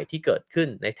พันธุ์ใหม่ที่เกิดขึ้น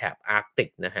ในแถบอาร์กติก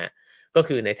นะฮะก็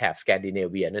คือในแถบสแกนดิเน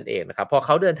เวียนั่นเองนะครับพอเข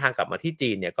าเดินทางกลับมาที่จี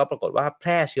นเนี่ยก็ปรากฏว่าแพ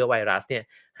ร่เชื้อไวรัสเนี่ย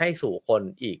ให้สู่คน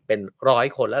อีกเป็น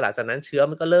100คนแล้วหลังจากนั้นเชื้อ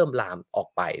มันก็เริ่มลามออก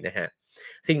ไปนะฮะ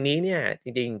สิ่งนี้เนี่ยจ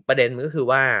ริงๆประเด็นมันก็คือ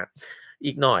ว่า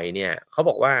อีกหน่อยเนี่ยเขา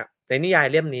บอกว่าในนิยาย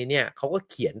เล่มนี้เนี่ยเขาก็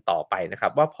เขียนต่อไปนะครั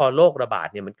บว่าพอโรคระบาด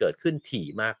เนี่ยมันเกิดขึ้นถี่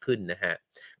มากขึ้นนะฮะ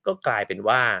ก็กลายเป็น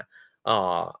ว่า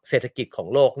เศรษฐกิจของ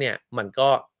โลกเนี่ยมันก็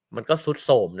ทรุดโท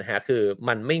รมนะฮะคือ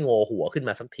มันไม่โงหัวขึ้น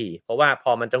มาสักทีเพราะว่าพ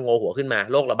อมันจะโงหัวขึ้นมา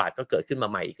โรคระบาดก็เกิดขึ้นมา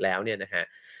ใหม่อีกแล้วเนี่ยนะฮะ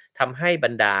ทำให้บร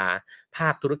รดาภา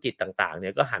คธุรกิจต่างๆเนี่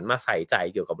ยก็หันมาใส่ใจ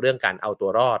เกี่ยวกับเรื่องการเอาตัว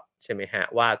รอดใช่ไหมฮะ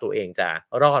ว่าตัวเองจะ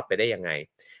รอดไปได้ยังไง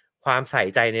ความใส่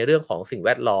ใจในเรื่องของสิ่งแว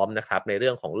ดล้อมนะครับในเรื่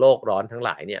องของโลกร้อนทั้งห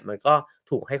ลายเนี่ยมันก็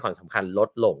ถูกให้ความสำคัญล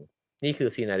ดลงนี่คือ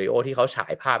ซีนาริโอที่เขาฉา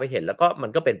ยภาพให้เห็นแล้วก็มั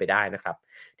นก็เป็นไปได้นะครับ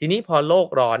ทีนี้พอโลก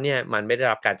ร้อนเนี่ยมันไม่ได้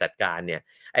รับการจัดการเนี่ย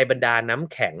ไอ้บรรดาน้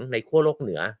ำแข็งในขั้วโลกเห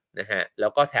นือนะฮะแล้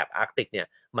วก็แถบอาร์กติกเนี่ย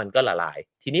มันก็ละลาย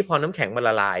ทีนี้พอน้ำแข็งมันล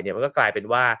ะลายเนี่ยมันก็กลายเป็น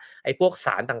ว่าไอ้พวกส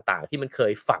ารต่างๆที่มันเค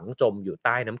ยฝังจมอยู่ใ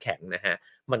ต้น้ำแข็งนะฮะ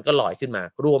มันก็ลอยขึ้นมา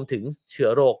รวมถึงเชื้อ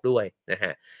โรคด้วยนะฮ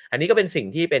ะอันนี้ก็เป็นสิ่ง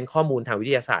ที่เป็นข้อมูลทางวิ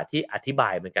ทยาศาสตร์ที่อธิบา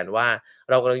ยเหมือนกันว่า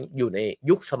เรากำลังอยู่ใน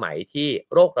ยุคสมัยที่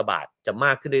โรคระบาดจะม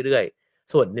ากขึ้นเรื่อย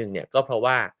ๆส่วนหนึ่งเนี่ยก็เพราะ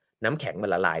ว่าน้ำแข็งมัน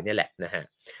ละลายเนี่ยแหละนะฮะ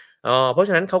เพราะฉ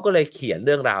ะนั้นเขาก็เลยเขียนเ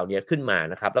รื่องราวนี้ขึ้นมา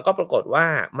นะครับแล้วก็ปรากฏว่า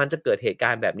มันจะเกิดเหตุกา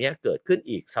รณ์แบบนี้เกิดขึ้น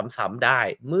อีกซ้ำๆได้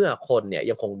เมื่อคนเนี่ย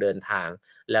ยังคงเดินทาง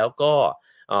แล้วก็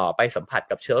ไปสัมผัส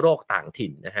กับเชื้อโรคต่างถิ่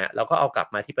นนะฮะแล้วก็เอากลับ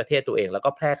มาที่ประเทศตัวเองแล้วก็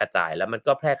แพร่กระจายแล้วมัน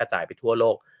ก็แพร่กระจายไปทั่วโล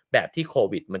กแบบที่โค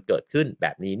วิดมันเกิดขึ้นแบ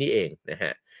บนี้นี่เองนะฮ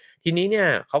ะทีนี้เนี่ย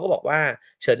เขาก็บอกว่า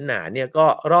เฉินหนานเนี่ยก็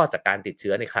รอดจากการติดเ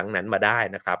ชื้อในครั้งนั้นมาได้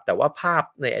นะครับแต่ว่าภาพ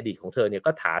ในอดีตของเธอเนี่ย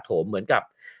ก็ถาโถมเหมือนกับ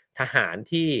ทหาร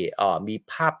ที่มี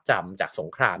ภาพจำจากสง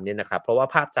ครามเนี่ยนะครับเพราะว่า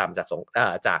ภาพจำ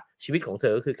จากชีวิตของเธ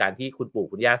อก็คือการที่คุณปู่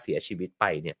คุณย่าเสียชีวิตไป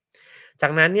เนี่ยจา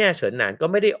กนั้นเนี่ยเฉินหนานก็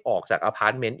ไม่ได้ออกจากอพา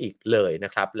ร์ตเมนต์อีกเลยน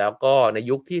ะครับแล้วก็ใน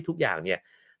ยุคที่ทุกอย่างเนี่ย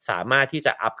สามารถที่จ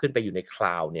ะอัพขึ้นไปอยู่ในคล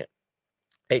าวด์เนี่ย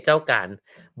ไอ้เจ้าการ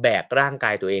แบกร่างก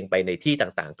ายตัวเองไปในที่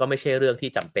ต่างๆก็ไม่ใช่เรื่องที่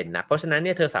จำเป็นนักเพราะฉะนั้นเ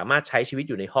นี่ยเธอสามารถใช้ชีวิต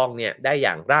อยู่ในห้องเนี่ยได้อ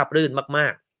ย่างราบรื่นมา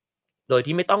กๆโดย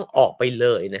ที่ไม่ต้องออกไปเล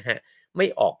ยนะฮะไม่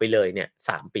ออกไปเลยเนี่ย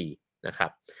3 ปีนะครั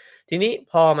บทีนี้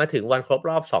พอมาถึงวันครบ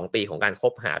รอบ2 ปีของการค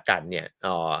บหากันเนี่ย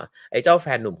ไอ้เจ้าแฟ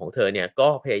นหนุ่มของเธอเนี่ยก็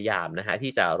พยายามนะฮะ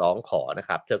ที่จะร้องขอนะค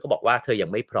รับเธอก็บอกว่าเธอยัง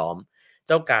ไม่พร้อมเ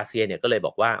จ้ากาเซียเนี่ยก็เลยบ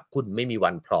อกว่าคุณไม่มี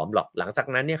วันพร้อมหรอกหลังจาก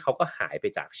นั้นเนี่ยเขาก็หายไป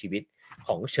จากชีวิตข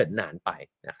องเฉินหนานไป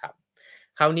นะครับ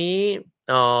คราวนี้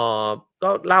เอ่อก็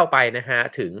เล่าไปนะฮะ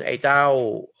ถึงไอ้เจ้า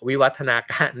วิวัฒนา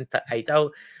การไอ้เจ้า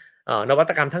นวั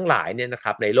ตกรรมทั้งหลายเนี่ยนะค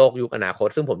รับในโลกยุคอนาคต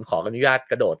ซึ่งผมขออนุญาต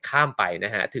กระโดดข้ามไปน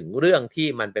ะฮะถึงเรื่องที่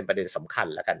มันเป็นประเด็นสำคัญ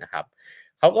แล้วกันนะครับ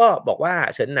เขาก็บอกว่า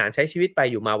เฉินหนานใช้ชีวิตไป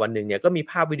อยู่มาวันหนึ่งเนี่ยก็มี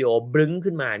ภาพวิดีโอบลึ้ง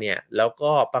ขึ้นมาเนี่ยแล้ว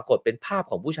ก็ปรากฏเป็นภาพ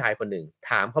ของผู้ชายคนหนึ่ง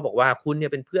ถามเขาบอกว่าคุณเนี่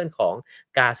ยเป็นเพื่อนของ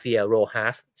กาเซียโรฮั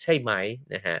สใช่ไหม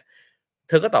นะฮะเ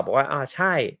ธอก็ตอบบอกว่าใ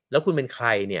ช่แล้วคุณเป็นใคร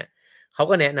เนี่ยเขา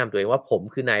ก็แนะนำตัวเองว่าผม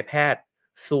คือนายแพทย์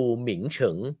ซูหมิงเ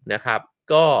ฉิงนะครับ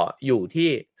ก็อยู่ที่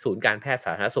ศูนย์การแพทย์ส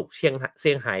าธารณสุขเ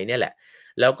ซี่ยงไฮ้เนี่ยแหละ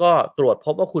แล้วก็ตรวจพ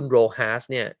บว่าคุณโรฮาส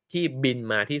เนี่ยที่บิน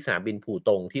มาที่สนามบินผู่ต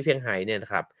งที่เซี่ยงไฮ้เนี่ยน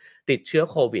ะครับติดเชื้อ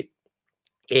โควิด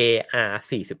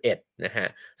AR41 นะฮะ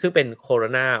ซึ่งเป็นโคโร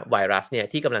นาไวรัสเนี่ย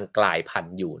ที่กำลังกลายพัน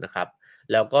ธุ์อยู่นะครับ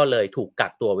แล้วก็เลยถูกกั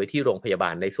กตัวไว้ที่โรงพยาบา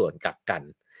ลในส่วนกักกัน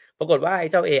ปรากฏว่าไอ้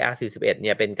เจ้า AR41 เ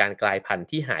นี่ยเป็นการกลายพันธุ์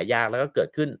ที่หายากแล้วก็เกิด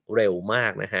ขึ้นเร็วมา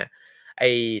กนะฮะไ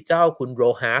อ้เจ้าคุณโร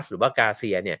ฮาสหรือว่ากาเ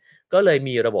ซียเนี่ยก็เลย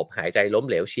มีระบบหายใจล้ม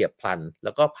เหลวเฉียบพลันแ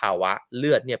ล้วก็ภาวะเลื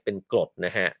อดเนี่ยเป็นกรดน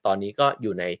ะฮะตอนนี้ก็อ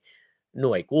ยู่ในห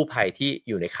น่วยกู้ภัยที่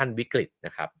อยู่ในขั้นวิกฤตน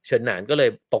ะครับเฉินหนานก็เลย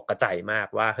ตกใจมาก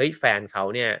ว่าเฮ้ยแฟนเขา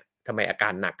เนี่ยทำไมอากา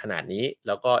รหนักขนาดนี้แ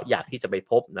ล้วก็อยากที่จะไป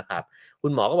พบนะครับคุ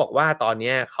ณหมอก็บอกว่าตอน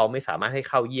นี้เขาไม่สามารถให้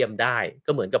เข้าเยี่ยมได้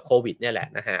ก็เหมือนกับโควิดเนี่ยแหละ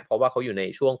นะฮะเพราะว่าเขาอยู่ใน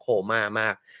ช่วงโคม่ามา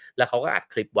กแล้วเขาก็อัด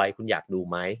คลิปไว้คุณอยากดู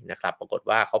ไหมนะครับปรากฏ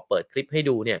ว่าเขาเปิดคลิปให้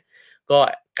ดูเนี่ยก็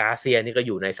กาเซียนี่ก็อ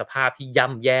ยู่ในสภาพที่ย่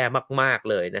ำแย่มากๆ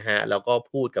เลยนะฮะแล้วก็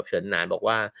พูดกับเฉินหนานบอก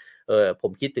ว่าผ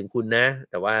มคิดถึงคุณนะ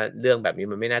แต่ว่าเรื่องแบบนี้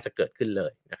มันไม่น่าจะเกิดขึ้นเล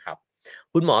ยนะครับ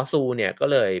คุณหมอซูเนี่ยก็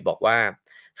เลยบอกว่า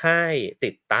ให้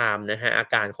ติดตามนะฮะอา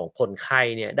การของคนไข้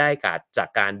เนี่ยได้จาก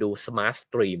การดู Smart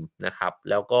Stream นะครับ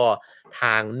แล้วก็ท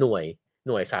างห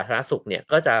น่วยสาธารณสุขเนี่ย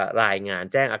ก็จะรายงาน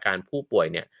แจ้งอาการผู้ป่วย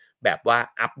เนี่ยแบบว่า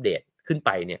อัปเดตขึ้นไป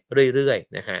เนี่ยเรื่อย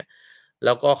ๆนะฮะแ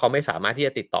ล้วก็เขาไม่สามารถที่จ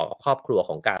ะติดต่อกับครอบครัวข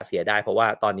องกาเซียได้เพราะว่า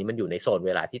ตอนนี้มันอยู่ในโซนเ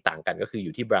วลาที่ต่างกันก็คืออ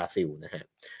ยู่ที่บราซิลนะฮะ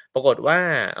ปรากฏว่า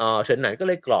เฉินหนานก็เ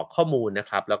ลยกรอกข้อมูลนะ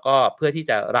ครับแล้วก็เพื่อที่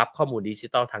จะรับข้อมูลดิจิ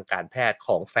ทัลทางการแพทย์ข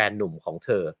องแฟนหนุ่มของเธ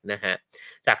อนะฮะ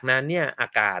จากนั้นเนี่ยอา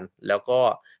การแล้วก็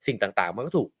สิ่งต่างๆมัน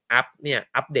ก็ถูกอั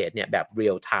ปเดตเนี่ยแบบเรี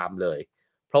ยลไทม์เลย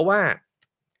เพราะว่า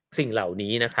สิ่งเหล่า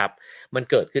นี้นะครับมัน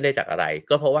เกิดขึ้นได้จากอะไร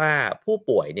ก็เพราะว่าผู้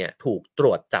ป่วยเนี่ยถูกตร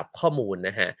วจจับข้อมูล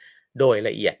นะฮะโดยล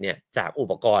ะเอียดเนี่ยจากอุ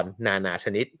ปกรณ์นานาช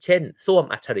นิดเช่นส้วม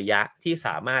อัจฉริยะที่ส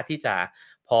ามารถที่จะ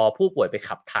พอผู้ป่วยไป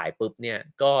ขับถ่ายปุ๊บเนี่ย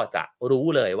ก็จะรู้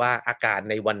เลยว่าอาการ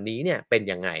ในวันนี้เนี่ยเป็น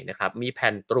ยังไงนะครับมีแผ่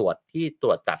นตรวจที่ตร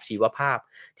วจจับชีวภาพ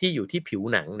ที่อยู่ที่ผิว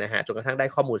หนังนะฮะจนกระทั่งได้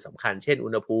ข้อมูลสำคัญเช่นอุ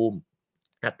ณหภูมิ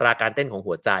อัตราการเต้นของ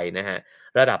หัวใจนะฮะ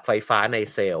ระดับไฟฟ้าใน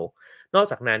เซลล์นอก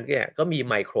จากนั้นเนี่ยก็มี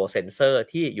ไมโครเซนเซอร์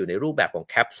ที่อยู่ในรูปแบบของ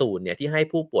แคปซูลเนี่ยที่ให้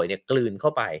ผู้ป่วยเนี่ยกลืนเข้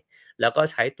าไปแล้วก็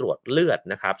ใช้ตรวจเลือด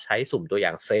นะครับใช้สุ่มตัวอย่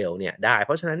างเซลล์เนี่ยได้เพ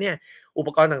ราะฉะนั้นเนี่ยอุป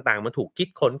กรณ์ต่างๆมันถูกคิด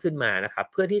ค้นขึ้นมานะครับ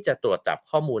เพื่อที่จะตรวจจับ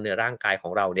ข้อมูลในร่างกายขอ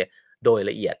งเราเนี่ยโดย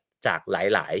ละเอียดจากห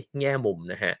ลายๆแง่มุม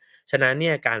นะฮะฉะนั้นเ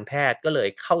นี่ยการแพทย์ก็เลย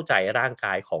เข้าใจร่างก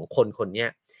ายของคนคนนี้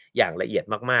อย่างละเอียด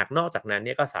มากๆนอกจากนั้นเ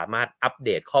นี่ยก็สามารถอัปเด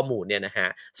ตข้อมูลเนี่ยนะฮะ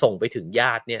ส่งไปถึงญ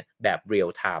าติเนี่ยแบบเรียล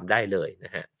ไทม์ได้เลยน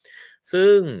ะฮะ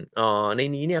ซึ่งใน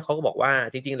นี้เนี่ยเขาก็บอกว่า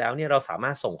จริงๆแล้วเนี่ยเราสาม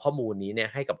ารถส่งข้อมูลนี้เนี่ย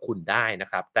ให้กับคุณได้นะ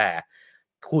ครับแต่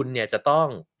คุณเนี่ยจะต้อง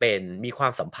มีควา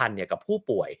มสัมพันธ์เนี่ยกับผู้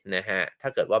ป่วยนะฮะถ้า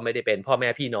เกิดว่าไม่ได้เป็นพ่อแม่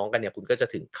พี่น้องกันเนี่ยคุณก็จะ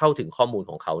เข้าถึงข้อมูล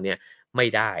ของเขาเนี่ยไม่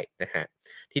ได้นะฮะ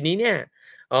ทีนี้เนี่ย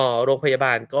โรงพยาบ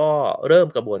าลก็เริ่ม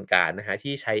กระบวนการนะฮะ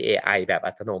ที่ใช้เอไอแบบ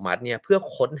อัตโนมัติเนี่ยเพื่อ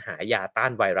ค้นหายาต้า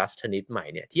นไวรัสชนิดใหม่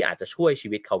เนี่ยที่อาจจะช่วยชี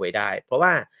วิตเขาไว้ได้เพราะว่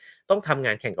าต้องทำง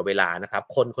านแข่งกับเวลานะครับ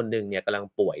คนคนหนึ่งเนี่ยกำลัง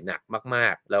ป่วยหนักมา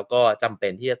กๆแล้วก็จำเป็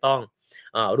นที่จะต้อง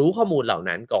รู้ข้อมูลเหล่า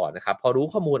นั้นก่อนนะครับพอรู้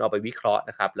ข้อมูลเอาไปวิเคราะห์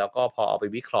นะครับแล้วก็พอเอาไป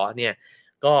วิเคราะห์เนี่ย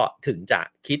ก็ถึงจะ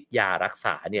คิดยารักษ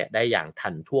าเนี่ยได้อย่างทั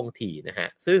นท่วงทีนะฮะ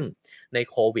ซึ่งใน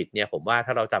โควิดเนี่ยผมว่าถ้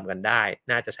าเราจำกันได้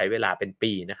น่าจะใช้เวลาเป็น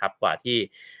ปีนะครับกว่าที่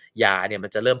ยาเนี่ยมั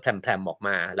นจะเริ่มแพร่ๆออกม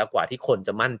าแล้วกว่าที่คนจ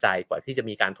ะมั่นใจกว่าที่จะ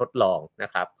มีการทดลองนะ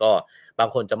ครับก็บาง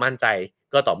คนจะมั่นใจ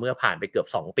ก็ต่อเมื่อผ่านไปเกือบ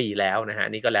2ปีแล้วนะฮะ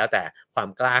นี่ก็แล้วแต่ความ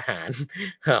กล้าหาญ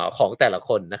ของแต่ละค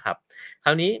นนะครับคร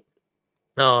าวนี้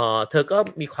เธอก็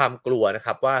มีความกลัวนะค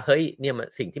รับว่าเฮ้ยเนี่ยมัน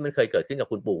สิ่งที่มันเคยเกิดขึ้นกับ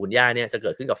คุณปู่คุณย่าเนี่ยจะเ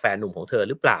กิดขึ้นกับแฟนหนุ่มของเธอ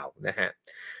หรือเปล่านะฮะ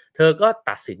เธอก็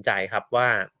ตัดสินใจครับว่า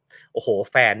โอ้โห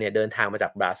แฟนเนี่ยเดินทางมาจา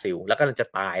กบราซิลแล้วกำลังจะ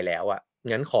ตายแล้วอะ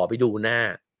งั้นขอไปดูหน้า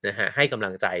นะฮะให้กำลั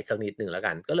งใจสักนิดหนึ่งแล้ว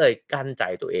กันก็เลยกั้นใจ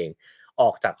ตัวเองอ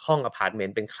อกจากห้องอพาร์ตเมน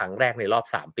ต์เป็นครั้งแรกในรอบ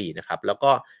3ปีนะครับแล้ว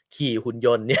ก็ขี่หุ่นย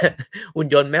นต์เนี่ยหุ่น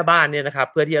ยนต์แม่บ้านเนี่ยนะครับ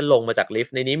เพื่อที่จะลงมาจากลิฟ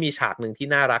ต์ในนี้มีฉากหนึ่งที่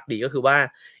น่ารักดีก็คือว่า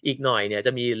อีกหน่อยเนี่ยจ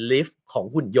ะมีลิฟต์ของ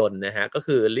หุ่นยนต์นะฮะก็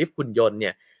คือลิฟต์หุ่นยนต์เ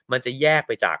นี่ยมันจะแยกไ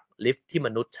ปจากลิฟต์ที่ม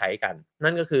นุษย์ใช้กัน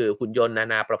นั่นก็คือหุ่นยนต์นา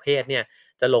นาประเภทเนี่ย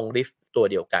จะลงลิฟต์ตัว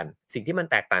เดียวกันสิ่งที่มัน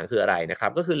แตกต่างคืออะไรนะครั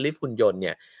บก็คือลิฟต์หุ่นยนต์เ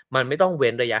นี่ยมันไม่ต้องเ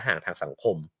ว้นระยะห่างทางสังค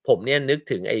มผมเนี่ยนึก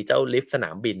ถึงไอ้เจ้าลิฟต์สน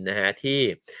ามบินนะฮะที่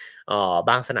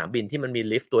บางสนามบินที่มันมี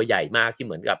ลิฟต์ตัวใหญ่มากที่เ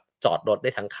หมือนกับจอดรถไ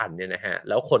ด้ทั้งคันเนี่ยนะฮะแ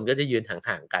ล้วคนก็จะยืน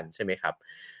ห่างๆกันใช่ไหมครับ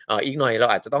อีกหน่อยเรา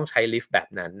อาจจะต้องใช้ลิฟต์แบบ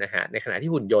นั้นนะฮะในขณะที่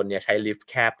หุ่นยนต์เนี่ยใช้ลิฟต์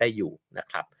แคบได้อยู่นะ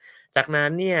ครับจากนั้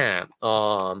นเนี่ย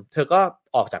เธอก็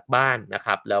ออกจากบ้านนะค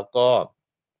รับแล้วก็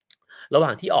ระหว่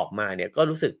างที่ออกมาเนี่ยก็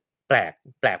รู้สึกแป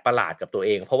ลกประหลาดกับตัวเอ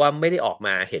งเพราะว่าไม่ได้ออกม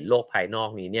าเห็นโลกภายนอก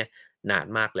นี้เนี่ยนาน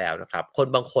มากแล้วนะครับคน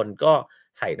บางคนก็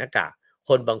ใส่หน้ากาก ค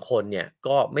นบางคนเนี่ย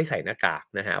ก็ไม่ใส่หน้ากาก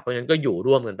นะฮะเพราะฉะนั้นก็อยู่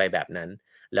ร่วมกันไปแบบนั้น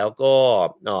แล้วก็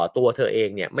ตัวเธอเอง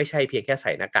เนี่ยไม่ใช่เพียงแค่ใ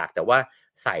ส่หน้ากากแต่ว่า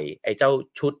ใส่ไอ้เจ้า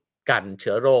ชุดกันเ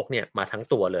ชื้อโรคเนี่ยมาทั้ง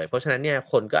ตัวเลยเพราะฉะนั้นเนี่ย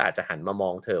คนก็อาจจะหันมาม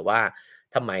องเธอว่า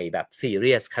ทำไมแบบซีเ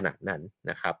รียสขนาดนั้น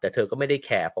นะครับแต่เธอก็ไม่ได้แค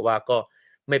ร์เพราะว่าก็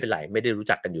ไม่เป็นไรไม่ได้รู้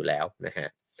จักกันอยู่แล้วนะฮะ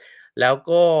แล้ว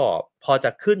ก็พอจ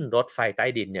ะขึ้นรถไฟใต้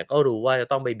ดินเนี่ยก็รู้ว่าจะ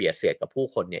ต้องไปเบียดเสียดกับผู้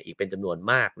คนเนี่ยอีกเป็นจำนวน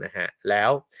มากนะฮะแล้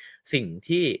วสิ่ง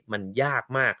ที่มันยาก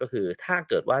มากก็คือถ้า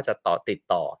เกิดว่าจะติด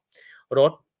ต่อร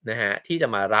ถนะฮะที่จะ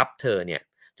มารับเธอเนี่ย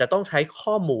จะต้องใช้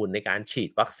ข้อมูลในการฉี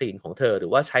ดวัคซีนของเธอหรื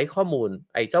อว่าใช้ข้อมูล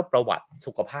ไอ้เจ้าประวัติ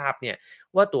สุขภาพเนี่ย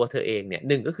ว่าตัวเธอเองเนี่ย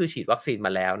1ก็คือฉีดวัคซีนม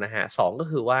าแล้วนะฮะ2ก็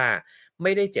คือว่าไ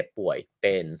ม่ได้เจ็บป่วยเ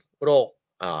ป็นโรค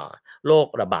อ่าโรค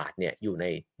ระบาดเนี่ยอ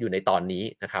ยู่ในตอนนี้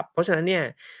นะครับเพราะฉะนั้นเนี่ย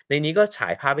ในนี้ก็ฉา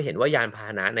ยภาพให้เห็นว่ายานพาห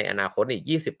นะในอนาคตอีก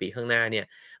20 ปีข้างหน้าเนี่ย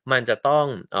มันจะต้อง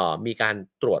มีการ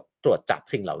ตรวจจับ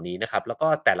สิ่งเหล่านี้นะครับแล้วก็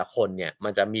แต่ละคนเนี่ยมั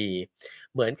นจะมี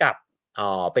เหมือนกับ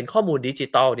เป็นข้อมูลดิจิ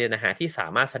ทัลเนี่ยนะฮะที่สา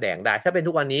มารถแสดงได้ถ้าเป็น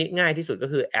ทุกวันนี้ง่ายที่สุดก็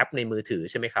คือแอปในมือถือ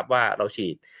ใช่ไหมครับว่าเราฉี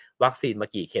ดวัคซีนมา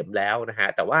กี่เข็มแล้วนะฮะ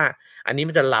แต่ว่าอันนี้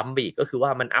มันจะล้ำไปอีกก็คือว่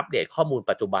ามันอัปเดตข้อมูล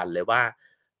ปัจจุบันเลยว่า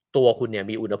ตัวคุณเนี่ย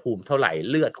มีอุณหภูมิเท่าไหร่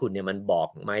เลือดคุณเนี่ยมันบอก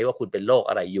ไหมว่าคุณเป็นโรค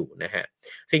อะไรอยู่นะฮะ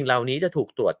สิ่งเหล่านี้จะถูก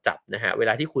ตรวจจับนะฮะเวล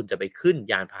าที่คุณจะไปขึ้น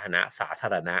ยานพาหนะสาธา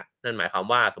รณะนั่นหมายความ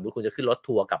ว่าสมมุติคุณจะขึ้นรถ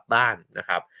ทัวร์กลับบ้านนะค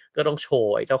รับก็ต้องโช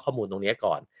ว์ไอ้เจ้าข้อมูลตรงนี้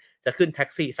ก่อนจะขึ้นแท็ก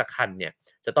ซี่สักคันเนี่ย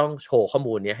จะต้องโชว์ข้อ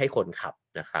มูลนี้ให้คนขับ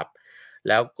นะครับ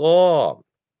แล้วก็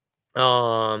เอ่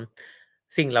อ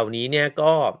สิ่งเหล่านี้เนี่ย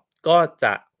ก็จ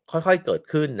ะค่อยๆเกิด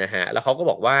ขึ้นนะฮะแล้วเขาก็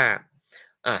บอกว่า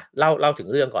เล่าถึง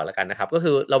เรื่องก่อนแล้วกันนะครับก็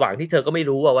คือระหว่างที่เธอก็ไม่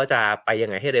รู้ว่าจะไปยัง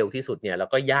ไงให้เร็วที่สุดเนี่ยแล้ว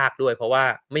ก็ยากด้วยเพราะว่า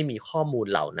ไม่มีข้อมูล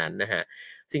เหล่านั้นนะฮะ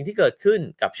สิ่งที่เกิดขึ้น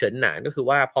กับเฉินหนานก็คือ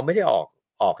ว่าพอไม่ได้อ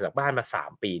อกจากบ้านมา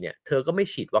3 ปีเนี่ยเธอก็ไม่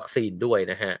ฉีดวัคซีนด้วย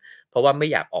นะฮะเพราะว่าไม่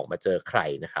อยากออกมาเจอใคร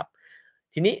นะครับ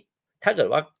ทีนี้ถ้าเกิด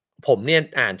ว่าผมเนี่ย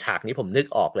อ่านฉากนี้ผมนึก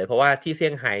ออกเลยเพราะว่าที่เซี่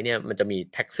ยงไฮ้เนี่ยมันจะมี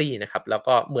แท็กซี่นะครับแล้ว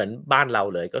ก็เหมือนบ้านเรา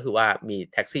เลยก็คือว่ามี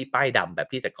แท็กซี่ป้ายดำแบบ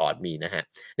ที่แต่ก่อนมีนะฮะ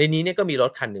ในนี้เนี่ยก็มีร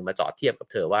ถคันหนึ่งมาจอดเทียบกับ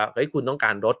เธอว่าเฮ้ยคุณต้องก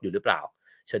ารรถอยู่หรือเปล่า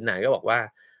เฉินหนานก็บอกว่า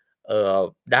เออ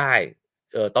ได้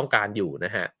ต้องการอยู่น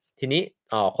ะฮะทีนี้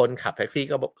คนขับแท็กซี่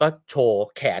ก็โชว์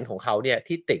แขนของเขาเนี่ย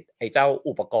ที่ติดไอ้เจ้า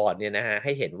อุปกรณ์เนี่ยนะฮะใ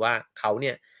ห้เห็นว่าเขาเ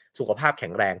นี่ยสุขภาพแข็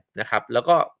งแรงนะครับแล้ว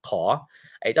ก็ขอ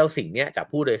ไอ้เจ้าสิ่งเนี้ยจาก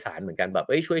ผู้โดยสารเหมือนกันแบบ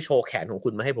เฮ้ยช่วยโชว์แขนของคุ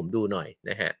ณมาให้ผมดูหน่อย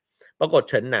นะฮะปรากฏ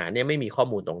เฉินหนานเนี่ยไม่มีข้อ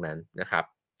มูลตรงนั้นนะครับ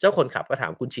เจ้าคนขับก็ถา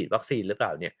มคุณฉีดวัคซีนหรือเปล่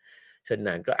าเนี่ย เฉินหน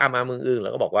านก็มามึงอึ้งแล้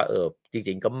วก็บอกว่าจ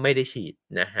ริงๆก็ไม่ได้ฉีด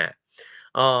นะฮะ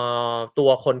ตัว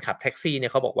คนขับแท็กซี่เนี่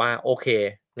ยเขาบอกว่าโอเค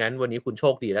งั้นวันนี้คุณโช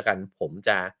คดีแล้วกัน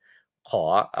ขอ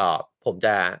ผมจ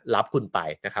ะรับคุณไป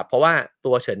นะครับเพราะว่า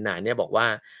ตัวเฉินหนานเนี่ยบอกว่า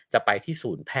จะไปที่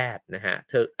ศูนย์แพทย์นะฮะ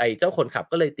ไอ้เจ้าคนขับ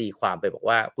ก็เลยตีความไปบอก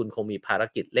ว่าคุณคงมีภาร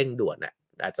กิจเร่งด่วนอะ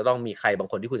อาจจะต้องมีใครบาง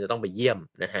คนที่คุณจะต้องไปเยี่ยม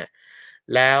นะฮะ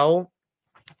แล้ว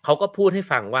เขาก็พูดให้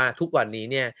ฟังว่าทุกวันนี้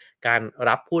เนี่ยการ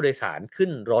รับผู้โดยสารขึ้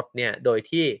นรถเนี่ยโดย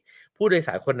ที่ผู้โดยส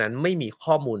ารคนนั้นไม่มี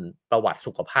ข้อมูลประวัติ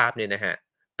สุขภาพเนี่ยนะฮะ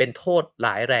เป็นโทษ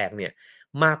ร้ายแรงเนี่ย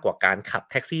มากกว่าการขับ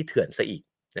แท็กซี่เถื่อนซะอีก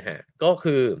นะฮะก็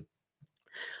คือ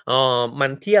มั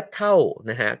นเทียบเท่า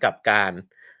นะฮะกับการ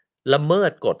ละเมิ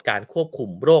ดกฎการควบคุม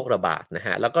โรคระบาดนะฮ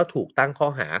ะแล้วก็ถูกตั้งข้อ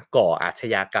หาก่ออาช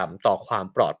ญากรรมต่อความ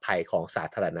ปลอดภัยของสา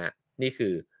ธารณะนี่คื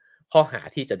อข้อหา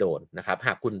ที่จะโดนนะครับห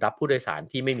ากคุณรับผู้โดยสาร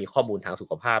ที่ไม่มีข้อมูลทางสุ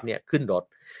ขภาพเนี่ยขึ้นรถ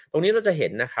ตรงนี้เราจะเห็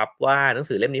นนะครับว่าหนัง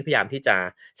สือเล่มนี้พยายามที่จะ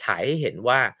ฉายให้เห็น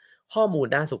ว่าข้อมูล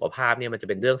ด้านสุขภาพเนี่ยมันจะ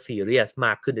เป็นเรื่องซีเรียสม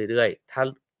ากขึ้นเรื่อยๆถ้า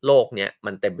โลกเนี่ย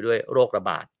มันเต็มไปด้วยโรคระ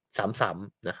บาดซ้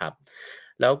ำๆนะครับ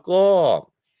แล้วก็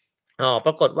ป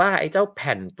รากฏว่าไอ้เจ้าแ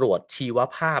ผ่นตรวจชีว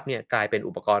ภาพเนี่ยกลายเป็น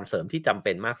อุปกรณ์เสริมที่จำเ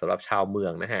ป็นมากสำหรับชาวเมือ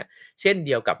งนะฮะเช่นเ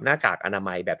ดียวกับหน้ากากอนา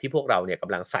มัยแบบที่พวกเราเนี่ยก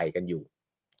ำลังใส่กันอยู่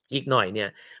อีกหน่อยเนี่ย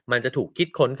มันจะถูกคิด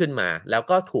ค้นขึ้นมาแล้ว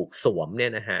ก็ถูกสวมเนี่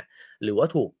ยนะฮะหรือว่า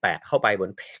ถูกแปะเข้าไปบน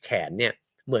แขนเนี่ย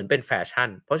เหมือนเป็นแฟชั่น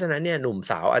เพราะฉะนั้นเนี่ยหนุ่ม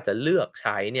สาวอาจจะเลือกใ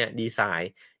ช้เนี่ยดีไซ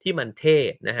น์ที่มันเท่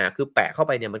นะฮะคือแปะเข้าไ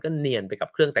ปเนี่ยมันก็เนียนไปกับ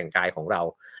เครื่องแต่งกายของเรา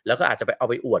แล้วก็อาจจะไปเอา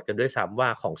ไปอวดกันด้วยซ้ำว่า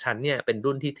ของฉันเนี่ยเป็น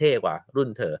รุ่นที่เท่กว่ารุ่น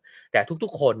เธอ แต่ทุ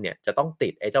กๆคนเนี่ยจะต้องติ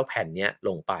ดไอ้เจ้าแผ่นเนี้ยล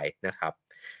งไปนะครับ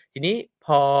ทีนี้พ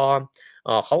อ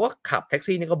เขาก็ขับแท็ก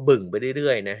ซี่นี่ก็บึ่งไปเรื่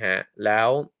อยๆนะฮะแล้ว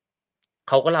เ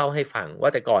ขาก็เล่าให้ฟังว่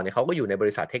าแต่ก่อนเนี่ยเขาก็อยู่ในบ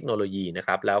ริษัทเทคโนโลยีนะค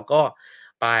รับแล้วก็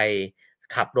ไป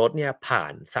ขับรถเนี่ยผ่า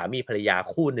นสามีภรรยา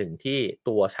คู่หนึ่งที่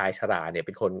ตัวชายชราเนี่ยเ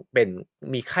ป็น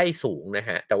มีไข้สูงนะฮ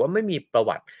ะแต่ว่าไม่มีประ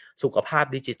วัติสุขภาพ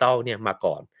ดิจิทัลเนี่ยมา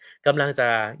ก่อน กำลังจะ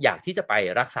อยากที่จะไป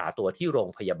รักษาตัวที่โรง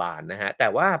พยาบาลนะฮะแต่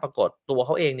ว่าปรากฏตัวเข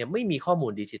าเองเนี่ยไม่มีข้อมู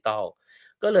ลดิจิทัล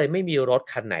ก็เลยไม่มีรถ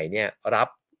คันไหนเนี่ยรับ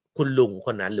คุณลุงค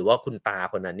นนั้นหรือว่าคุณตา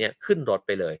คนนั้นเนี่ยขึ้นรถไ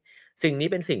ปเลยสิ่งนี้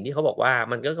เป็นสิ่งที่เขาบอกว่า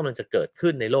มันก็กำลังจะเกิด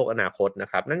ขึ้นในโลกอนาคตนะ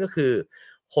ครับนั่นก็คือ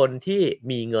คนที่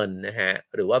มีเงินนะฮะ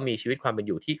หรือว่ามีชีวิตความเป็นอ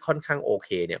ยู่ที่ค่อนข้างโอเค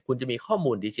เนี่ยคุณจะมีข้อ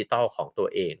มูลดิจิทัลของตัว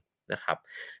เอง นะครับ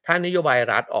ถ้านโยบาย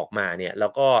รัฐออกมาเนี่ยแล้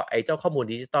วก็ไอ้เจ้าข้อมูล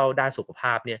ดิจิทัลด้านสุขภ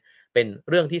าพเนี่ยเป็น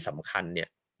เรื่องที่สำคัญเนี่ย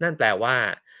นั่นแปลว่า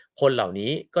คนเหล่า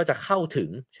นี้ก็จะเข้าถึง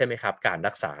ใช่ไหมครับการ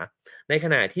รักษาในข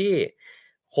ณะที่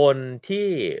คนที่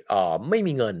ไม่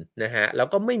มีเงินนะฮะแล้ว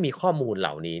ก็ไม่มีข้อมูลเห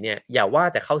ล่านี้เนี่ยอย่าว่า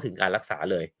แต่เข้าถึงการรักษา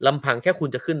เลยลำพังแค่คุณ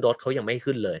จะขึ้นรถเขายังไม่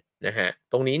ขึ้นเลยนะฮะ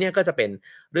ตรงนี้เนี่ยก็จะเป็น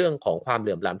เรื่องของความเห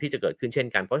ลื่อมล้ำที่จะเกิดขึ้นเช่น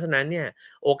กันเพราะฉะนั้นเนี่ย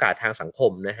โอกาสทางสังค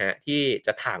มนะฮะที่จ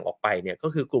ะถ่างออกไปเนี่ยก็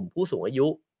คือกลุ่มผู้สูงอายุ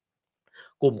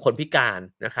กลุ่มคนพิการ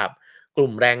นะครับกลุ่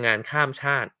มแรงงานข้ามช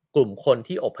าติกลุ่มคน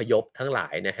ที่อพยพทั้งหลา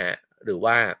ยนะฮะหรือ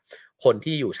ว่าคน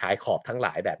ที่อยู่ชายขอบทั้งหล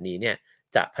ายแบบนี้เนี่ย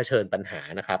จะเผชิญปัญหา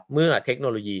นะครับเมื่อเทคโน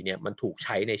โลยีเนี่ยมันถูกใ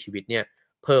ช้ในชีวิตเนี่ย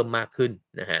เพิ่มมากขึ้น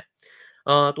นะฮะ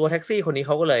ตัวแท็กซี่คนนี้เ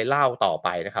ขาก็เลยเล่าต่อไป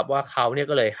นะครับว่าเขาเนี่ย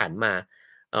ก็เลยหันมา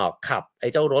ขับไอ้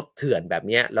เจ้ารถเถื่อนแบบ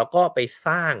นี้แล้วก็ไปส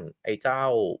ร้างไอ้เจ้า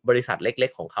บริษัทเล็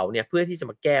กๆของเขาเนี่ยเพื่อที่จะ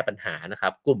มาแก้ปัญหานะครั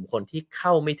บกลุ่มคนที่เข้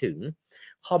าไม่ถึง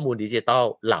ข้อมูลดิจิทัล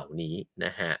เหล่านี้น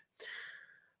ะฮะ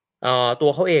ตั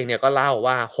วเขาเองเนี่ยก็เล่า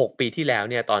ว่า6ปีที่แล้ว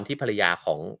เนี่ยตอนที่ภรรยาข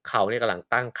องเขาเนี่ยกำลัง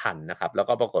ตั้งครรภ์นะครับแล้ว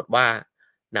ก็ปรากฏว่า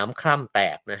น้ำคร่ำแต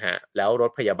กนะฮะแล้วร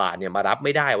ถพยาบาลเนี่ยมารับไ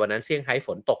ม่ได้วันนั้นเซี่ยงไฮ้ฝ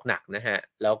นตกหนักนะฮะ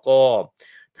แล้วก็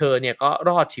เธอเนี่ยก็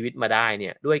รอดชีวิตมาได้เนี่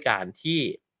ยด้วยการที่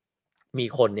มี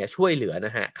คนเนี่ยช่วยเหลือน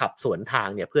ะฮะขับสวนทาง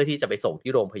เนี่ยเพื่อที่จะไปส่ง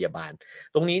ที่โรงพยาบาล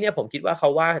ตรงนี้เนี่ยผมคิดว่าเขา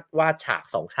วาดฉาก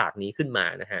2ฉากนี้ขึ้นมา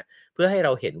นะฮะเพื่อให้เร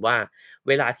าเห็นว่าเ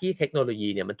วลาที่เทคโนโลยี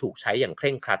เนี่ยมันถูกใช้อย่างเค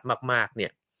ร่งครัดมากๆเนี่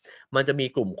ยมันจะมี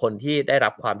กลุ่มคนที่ได้รั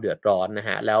บความเดือดร้อนนะ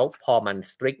ฮะแล้วพอมัน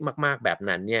strict มากๆแบบ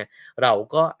นั้นเนี่ยเรา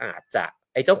ก็อาจจะ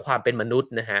ไอ้เจ้าความเป็นมนุษ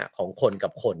ย์นะฮะของคนกั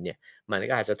บคนเนี่ยมัน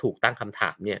ก็อาจจะถูกตั้งคำถ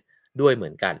ามเนี่ยด้วยเหมื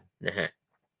อนกันนะฮะ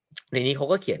ในนี้เขา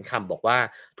ก็เขียนคำบอกว่า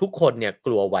ทุกคนเนี่ยก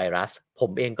ลัวไวรัสผ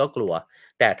มเองก็กลัว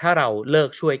แต่ถ้าเราเลิก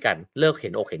ช่วยกันเลิกเห็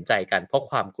นอกเห็นใจกันเพราะ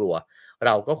ความกลัวเร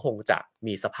าก็คงจะ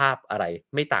มีสภาพอะไร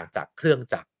ไม่ต่างจากเครื่อง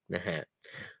จักรนะฮะ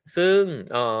ซึ่ง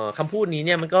คำพูดนี้เ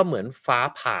นี่ยมันก็เหมือนฟ้า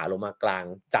ผ่าลงมากลาง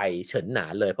ใจเฉินหนา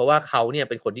นเลยเพราะว่าเขาเนี่ย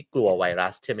เป็นคนที่กลัวไวรั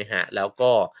สใช่ไหมฮะแล้ว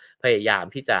ก็พยายาม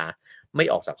ที่จะไม่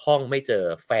ออกจากห้องไม่เจอ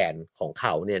แฟนของเข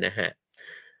าเนี่ยนะฮะ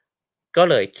ก็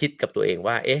เลยคิดกับตัวเอง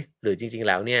ว่าเอ๊ะหรือจริงๆ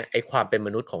แล้วเนี่ยไอ้ความเป็นม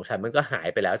นุษย์ของฉันมันก็หาย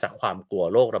ไปแล้วจากความกลัว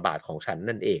โรคระบาดของฉัน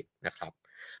นั่นเองนะครับ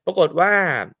ปรากฏว่า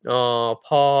พ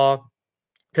อ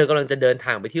เธอกำลังจะเดินท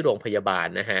างไปที่โรงพยาบาล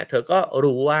นะฮะเธอก็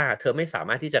รู้ว่าเธอไม่สาม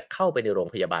ารถที่จะเข้าไปในโรง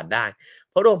พยาบาลได้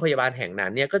เพราะโรงพยาบาลแห่งนั้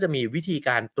นเนี่ยก็จะมีวิธีก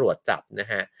ารตรวจจับนะ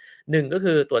ฮะหนึ่งก็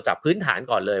คือตรวจจับพื้นฐาน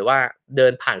ก่อนเลยว่าเดิ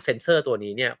นผ่านเซ็นเซอร์ตัว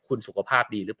นี้เนี่ยคุณสุขภาพ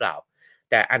ดีหรือเปล่า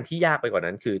แต่อันที่ยากไปกว่า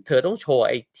นั้นคือเธอต้องโชว์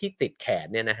ไอ้ที่ติดแขน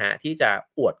เนี่ยนะฮะที่จะ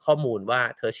อวดข้อมูลว่า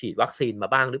เธอฉีดวัคซีนมา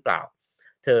บ้างหรือเปล่า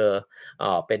เธอ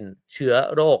เป็นเชื้อ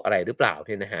โรคอะไรหรือเปล่าเ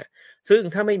นี่ยนะฮะซึ่ง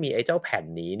ถ้าไม่มีไอ้เจ้าแผ่น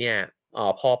นี้เนี่ย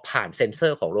พอผ่านเซ็นเซอ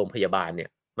ร์ของโรงพยาบาลเนี่ย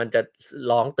มันจะ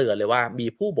ร้องเตือนเลยว่ามี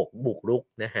ผู้บุกรุก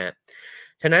นะฮะ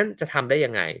ฉะนั้นจะทำได้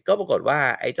ยังไงก็ปรากฏว่า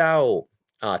ไอ้เจ้า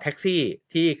แท็กซี่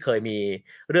ที่เคยมี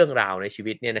เรื่องราวในชี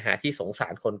วิตเนี่ยนะฮะที่สงสา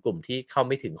รคนกลุ่มที่เข้าไ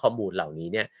ม่ถึงข้อมูลเหล่านี้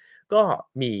เนี่ยก็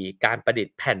มีการประดิษ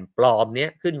ฐ์แผ่นปลอมเนี้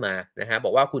ยขึ้นมานะฮะบ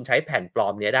อกว่าคุณใช้แผ่นปลอ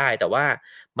มเนี้ยได้แต่ว่า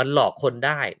มันหลอกคนไ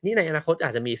ด้นี่ในอนาคตอ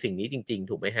าจจะมีสิ่งนี้จริงๆ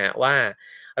ถูกไหมฮะว่า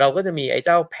เราก็จะมีไอ้เ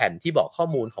จ้าแผ่นที่บอกข้อ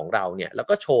มูลของเราเนี่ยแล้ว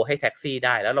ก็โชว์ให้แท็กซี่ไ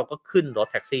ด้แล้วเราก็ขึ้นรถ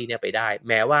แท็กซี่เนี่ยไปได้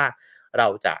แม้ว่าเรา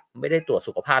จะไม่ได้ตรวจ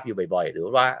สุขภาพอยู่บ่อยๆหรือ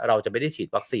ว่าเราจะไม่ได้ฉีด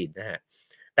วัคซีนนะฮะ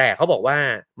แต่เขาบอกว่า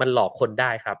มันหลอกคนไ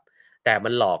ด้ครับแต่มั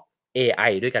นหลอก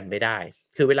AI ด้วยกันไม่ได้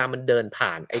คือเวลามันเดินผ่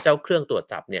านไอ้เจ้าเครื่องตรวจ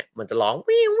จับเนี่ยมันจะร้อง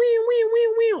วิววิววิววิ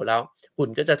ววิวแล้วคุณ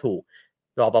ก็จะถูก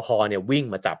รปภเนี่ยวิ่ง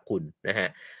มาจับคุณนะฮะ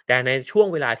แต่ในช่วง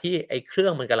เวลาที่ไอ้เครื่อ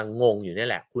งมันกำลังงงอยู่นี่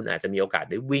แหละคุณอาจจะมีโอกาส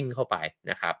ได้วิ่งเข้าไป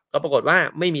นะครับก็ปรากฏว่า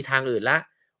ไม่มีทางอื่นละ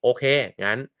โอเค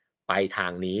งั้นไปทา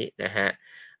งนี้นะฮะ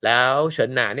แล้วเฉิน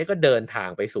หนาเนี่ยก็เดินทาง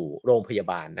ไปสู่โรงพยา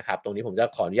บาลนะครับตรงนี้ผมจะ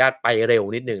ขออนุญาตไปเร็ว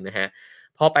นิดนึงนะฮะ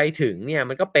พอไปถึงเนี่ย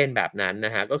มันก็เป็นแบบนั้นน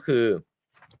ะฮะก็คือ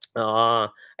อ๋อ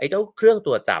ไอ้เจ้าเครื่องต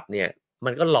รวจจับเนี่ย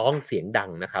มันก็ร้องเสียงดั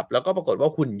งนะครับแล้วก็ปรากฏว่า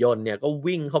หุ่นยนต์เนี่ยก็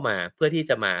วิ่งเข้ามาเพื่อที่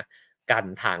จะมากัน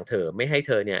ทางเธอไม่ให้เ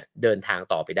ธอเนี่ยเดินทาง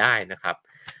ต่อไปได้นะครับ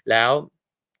แล้ว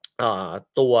เอ่อ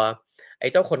ตัวไอ้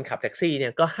เจ้าคนขับแท็กซี่เนี่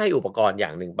ยก็ให้อุปกรณ์อย่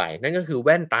างหนึ่งไปนั่นก็คือแ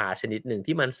ว่นตาชนิดหนึ่ง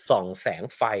ที่มันส่องแสง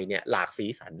ไฟเนี่ยหลากสี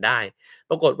สันได้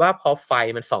ปรากฏว่าพอไฟ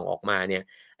มันส่องออกมาเนี่ย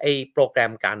ไอ้โปรแกร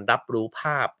มการรับรู้ภ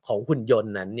าพของหุ่นยน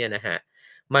ต์นั้นเนี่ยนะฮะ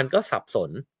มันก็สับส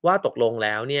นว่าตกลงแ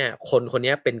ล้วเนี่ยคนคน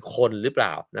นี้เป็นคนหรือเปล่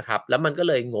านะครับแล้วมันก็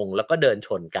เลยงงแล้วก็เดินช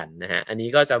นกันนะฮะอันนี้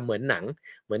ก็จะเหมือนหนัง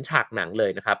เหมือนฉากหนังเล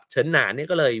ยนะครับเฉินหนานเนี่ย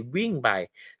ก็เลยวิ่งไป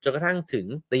จนกระทั่งถึง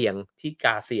เตียงที่ก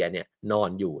าเซียเนี่ยนอ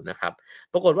นอยู่นะครับ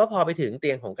ปรากฏว่าพอไปถึงเ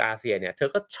ตียงของกาเซียเนี่ยเธอ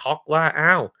ก็ช็อกว่า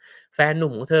อ้าวแฟนหนุ่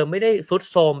มของเธอไม่ได้ทรุด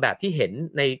โทรมแบบที่เห็น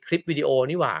ในคลิปวิดีโอ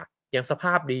นี่หว่ายังสภ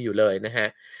าพดีอยู่เลยนะฮะ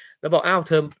แล้วบอกอ้าวเ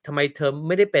ธอทำไมเธอไ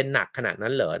ม่ได้เป็นหนักขนาดนั้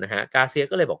นเหรอนะฮะกาเซีย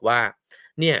ก็เลยบอกว่า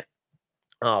เนี่ย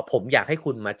ผมอยากให้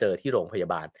คุณมาเจอที่โรงพยา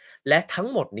บาลและทั้ง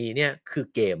หมดนี้เนี่ยคือ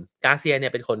เกมกาเซียเนี่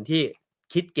ยเป็นคนที่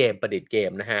คิดเกมประดิษฐ์เก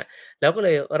มนะฮะแล้วก็เล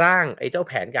ยร่างไอ้เจ้าแ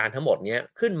ผนการทั้งหมดเนี้ย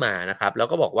ขึ้นมานะครับแล้ว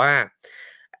ก็บอกว่า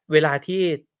เวลาที่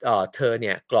เธอเ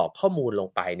นี่ยกรอกข้อมูลลง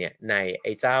ไปเนี่ยในไ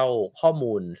อ้เจ้าข้อ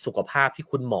มูลสุขภาพที่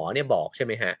คุณหมอเนี่ยบอกใช่ไ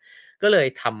หมฮะก็เลย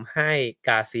ทำให้ก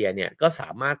าเซียเนี่ยก็สา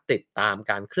มารถติดตาม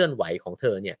การเคลื่อนไหวของเธ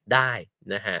อเนี่ยได้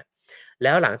นะฮะแ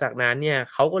ล้วหลังจากนั้นเนี่ย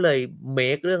เขาก็เลยเม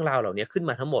คเรื่องราวเหล่านี้ขึ้น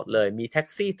มาทั้งหมดเลยมีแท็ก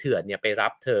ซี่เถื่อนเนี่ยไปรั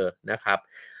บเธอนะครับ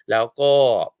แล้วก็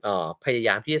พยาย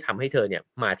ามที่จะทำให้เธอเนี่ย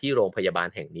มาที่โรงพยาบาล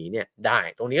แห่งนี้เนี่ยได้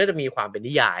ตรงนี้ก็จะมีความเป็น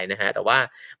นิยายนะฮะแต่ว่า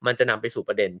มันจะนำไปสู่ป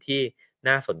ระเด็นที่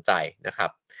น่าสนใจนะครับ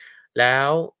แล้ว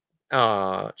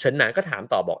เฉินหนานก็ถาม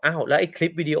ต่อบอกอ้าวแล้วไอ้คลิ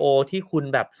ปวิดีโอที่คุณ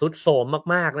แบบทรุดโทรม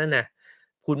มากๆนั่นน่ะ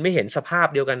คุณไม่เห็นสภาพ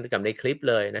เดียวกันกับในคลิป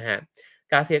เลยนะฮะ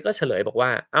กาเซียก็เฉลยบอกว่า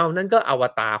อ้าวนั่นก็อว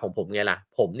ตารของผมไงล่ะ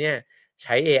ผมเนี่ยใ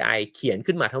ช้เอไอเขียน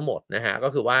ขึ้นมาทั้งหมดนะฮะก็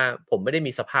คือว่าผมไม่ได้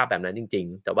มีสภาพแบบนั้นจริง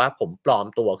ๆแต่ว่าผมปลอม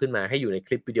ตัวขึ้นมาให้อยู่ในค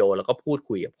ลิปวิดีโอแล้วก็พูด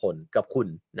คุยกับคุณ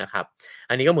นะครับ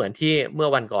อันนี้ก็เหมือนที่เมื่อ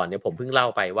วันก่อนเนี่ยผมเพิ่งเล่า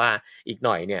ไปว่าอีกห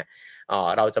น่อยเนี่ย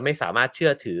เราจะไม่สามารถเชื่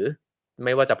อถือไ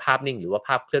ม่ว่าจะภาพนิ่งหรือว่าภ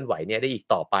าพเคลื่อนไหวเนี่ยได้อีก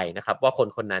ต่อไปนะครับว่าคน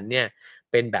คนนั้นเนี่ย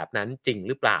เป็นแบบนั้นจริงห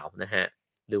รือเปล่านะฮะ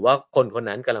หรือว่าคนคน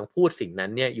นั้นกำลังพูดสิ่งนั้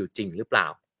นเนี่ยอยู่จริงหรือเปล่า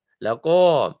แล้วก็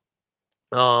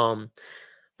เอ่อ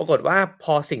ปรากฏว่าพ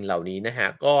อสิ่งเหล่านี้นะฮะ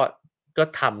ก็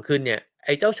ทำขึ้นเนี่ยไ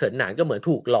อ้เจ้าเฉินหนานก็เหมือน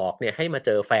ถูกหลอกเนี่ยให้มาเจ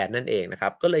อแฟนนั่นเองนะครั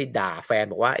บก็เลยด่าแฟน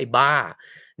บอกว่าไอ้บ้า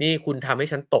นี่คุณทำให้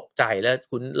ฉันตกใจแล้ว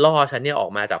คุณล่อฉันเนี่ยออ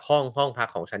กมาจากห้องพัก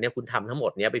ของฉันเนี่ยคุณทำทั้งหม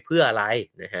ดเนี้ยไปเพื่ออะไร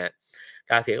นะฮะ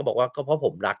กาเซียก็บอกว่าก็เพราะผ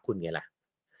มรักคุณไงล่ะ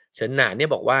เฉินหนานเนี่ย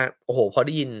บอกว่าโอ้โหพอไ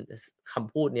ด้ยินค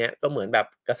ำพูดเนี้ยก็เหมือนแบบ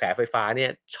กระแสไฟฟ้าเนี่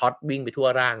ยช็อตวิ่งไปทั่ว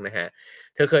ร่างนะฮะ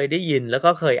เธอเคยได้ยินแล้วก็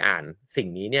เคยอ่านสิ่ง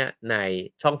นี้เนี่ยใน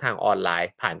ช่องทางออนไลน์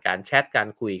ผ่านการแชทการ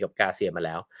คุยกับกาเซียมาแ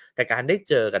ล้วแต่การได้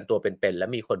เจอกันตัวเป็นๆแล้ว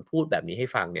มีคนพูดแบบนี้ให้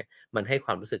ฟังเนี่ยมันให้คว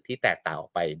ามรู้สึกที่แตกต่างออ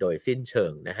กไปโดยสิ้นเชิ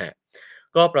งนะฮะ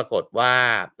ก็ปรากฏว่า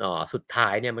สุดท้า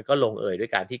ยเนี่ยมันก็ลงเอยด้ว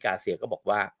ยการที่กาเซียก็บอก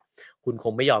ว่าคุณค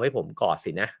งไม่ยอมให้ผมกอด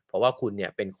สินะเพราะว่าคุณเนี่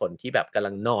ยเป็นคนที่แบบกำ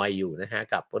ลังนอยอยู่นะฮะ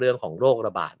กับเรื่องของโรคร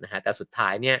ะบาดนะฮะแต่สุดท้า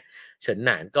ยเนี่ยเฉินห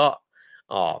นานก็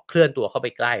เคลื่อนตัวเข้าไป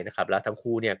ใกล้นะครับแล้วทั้ง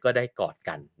คู่เนี่ยก็ได้กอด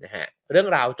กันนะฮะเรื่อง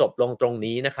ราวจบลงตรง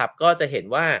นี้นะครับก็จะเห็น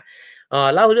ว่า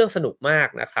เล่าเรื่องสนุกมาก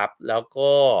นะครับแล้วก็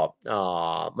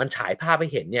มันฉายภาพให้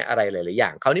เห็นเนี่ยอะไรหลายๆอย่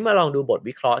างคราวนี้มาลองดูบท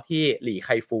วิเคราะห์ที่หลี่ไค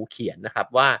ฟูเขียนนะครับ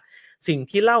ว่าสิ่ง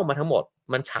ที่เล่ามาทั้งหมด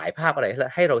มันฉายภาพอะไร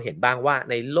ให้เราเห็นบ้างว่า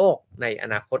ในโลกในอ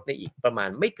นาคตในอีกประมาณ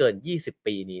ไม่เกิน20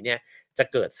ปีนี้เนี่ยจะ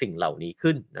เกิดสิ่งเหล่านี้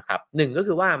ขึ้นนะครับหนึ่งก็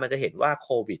คือว่ามันจะเห็นว่าโค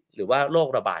วิดหรือว่าโรค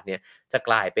ระบาดเนี่ยจะก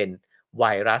ลายเป็นไว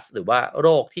รัสหรือว่าโร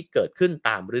คที่เกิดขึ้นต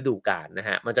ามฤดูกาลนะ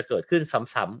ฮะมันจะเกิดขึ้น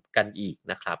ซ้ำๆกันอีก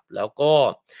นะครับแล้วก็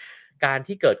การ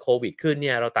ที่เกิดโควิดขึ้นเ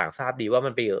นี่ยเราต่างทราบดีว่ามั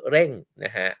นไปเร่งน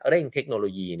ะฮะเร่งเทคโนโล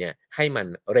ยีเนี่ยให้มัน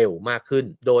เร็วมากขึ้น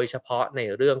โดยเฉพาะใน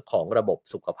เรื่องของระบบ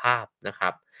สุขภาพนะครั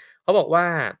บเขาบอกว่า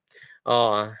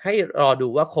ให้รอดู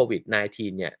ว่าโควิด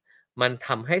 -19 เนี่ยมันท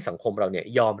ำให้สังคมเราเนี่ย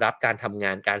ยอมรับการทำง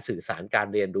านการสื่อสารการ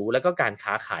เรียนรู้แล้วก็การ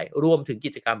ค้าขายรวมถึง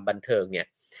กิจกรรมบันเทิงเนี่ย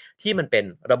ที่มันเป็น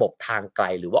ระบบทางไกล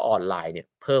หรือว่าออนไลน์เนี่ย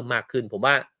เพิ่มมากขึ้นผม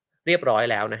ว่าเรียบร้อย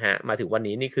แล้วนะฮะมาถึงวัน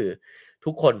นี้นี่คือ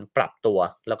ทุกคนปรับตัว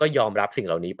แล้วก็ยอมรับสิ่งเ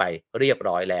หล่านี้ไปเรียบ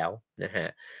ร้อยแล้วนะฮะ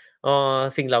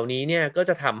สิ่งเหล่านี้เนี่ยก็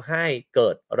จะทำให้เกิ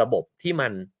ดระบบที่มั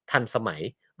นทันสมัย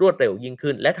รวดเร็วยิ่ง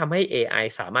ขึ้นและทำให้ AI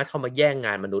สามารถเข้ามาแย่งง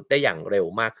านมนุษย์ได้อย่างเร็ว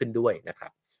มากขึ้นด้วยนะครั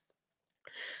บ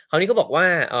คราวนี้เขาบอกว่า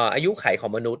อายุขัยขอ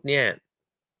งมนุษย์เนี่ย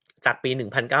จากปี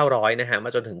1900นะฮะม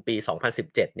าจนถึงปี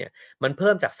2017เนี่ยมันเ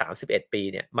พิ่มจาก31ปี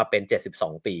เนี่ยมาเป็น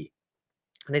72ปี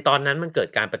ในตอนนั้นมันเกิด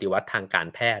การปฏิวัติทางการ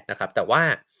แพทย์นะครับแต่ว่า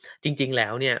จริงๆแล้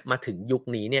วเนี่ยมาถึงยุค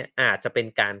นี้เนี่ยอาจจะเป็น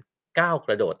การก้าวก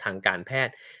ระโดดทางการแพท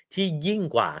ย์ที่ยิ่ง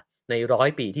กว่าใน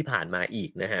100ปีที่ผ่านมาอีก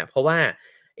นะฮะเพราะว่า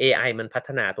AI มันพัฒ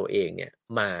นาตัวเองเนี่ย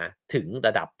มาถึงร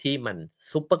ะดับที่มัน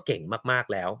ซุปเปอร์เก่งมาก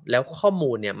ๆแล้วข้อ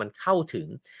มูลเนี่ยมันเข้าถึง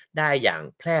ได้อย่าง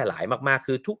แพร่หลายมากๆ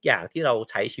คือทุกอย่างที่เรา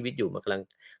ใช้ชีวิตอยู่มันกำลัง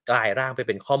กลายร่างไปเ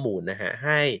ป็นข้อมูลนะฮะใ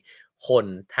ห้คน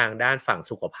ทางด้านฝั่ง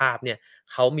สุขภาพเนี่ย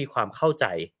เขามีความเข้าใจ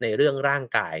ในเรื่องร่าง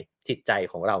กายจิตใจ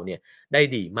ของเราเนี่ยได้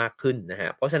ดีมากขึ้นนะฮะ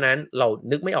เพราะฉะนั้นเรา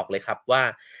นึกไม่ออกเลยครับว่า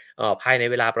ภายใน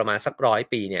เวลาประมาณสัก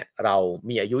100ปีเนี่ยเรา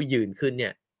มีอายุยืนขึ้นเนี่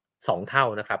ย2เท่า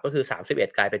นะครับก็คือ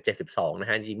31กลายเป็น72นะ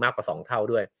ฮะจริงๆมากกว่า2เท่า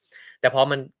ด้วยแต่พอ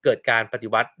มันเกิดการปฏิ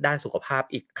วัติด้านสุขภาพ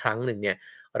อีกครั้งหนึ่งเนี่ย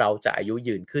เราจะอายุ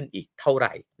ยืนขึ้นอีกเท่าไห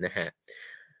ร่นะฮะ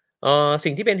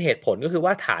สิ่งที่เป็นเหตุผลก็คือ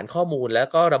ว่าฐานข้อมูลแล้ว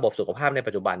ก็ระบบสุขภาพใน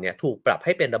ปัจจุบันเนี่ยถูกปรับใ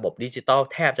ห้เป็นระบบดิจิทัล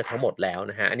แทบจะทั้งหมดแล้ว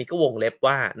นะฮะอันนี้ก็วงเล็บ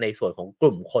ว่าในส่วนของก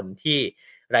ลุ่มคนที่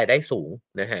รายได้สูง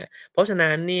นะฮะเพราะฉะ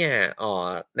นั้นเนี่ย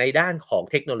ในด้านของ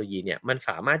เทคโนโลยีเนี่ยมันส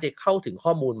ามารถจะเข้าถึงข้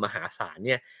อมูลมหาศาลเ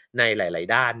นี่ยในหลาย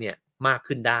ๆด้านเนี่ยมาก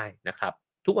ขึ้นได้นะครับ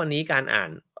ทุกวันนี้การอ่า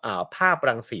นภาพ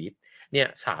รังสีเนี่ย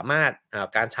สามารถ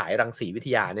การฉายรังสีวิท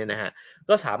ยาเนี่ยนะฮะ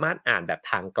ก็สามารถอ่านแบบ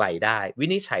ทางไกลได้วิ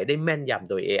นิจฉัยได้แม่นยำ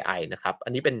โดย AI นะครับอั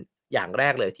นนี้เป็น อย่างแร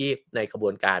กเลยที่ในกระบว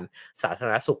นการสาธาร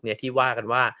ณสุขเนี่ยที่ว่ากัน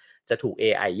ว่าจะถูก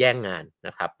AI แย่งงานน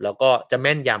ะครับแล้วก็จะแ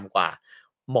ม่นยำกว่า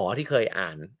หมอที่เคยอ่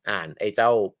านไอ้เจ้า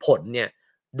ผลเนี่ย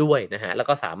ด้วยนะฮะแล้ว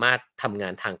ก็สามารถทำงา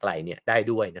นทางไกลเนี่ยได้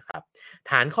ด้วยนะครับ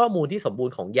ฐานข้อมูลที่สมบูร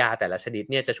ณ์ของยาแต่ละชนิด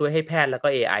เนี่ยจะช่วยให้แพทย์แล้วก็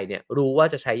AI เนี่ยรู้ว่า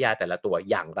จะใช้ยาแต่ละตัว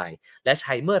อย่างไรและใ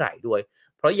ช้เมื่อไหร่ด้วย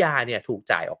เพราะยาเนี่ยถูก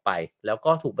จ่ายออกไปแล้ว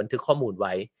ก็ถูกบันทึกข้อมูลไ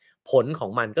ว้ผลขอ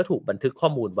งมันก็ถูกบันทึกข้อ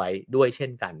มูลไว้ด้วยเช่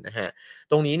นกันนะฮะ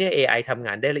ตรงนี้เนี่ย AI ทำง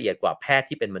านได้ละเอียดกว่าแพทย์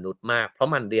ที่เป็นมนุษย์มากเพราะ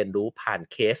มันเรียนรู้ผ่าน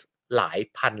เคสหลาย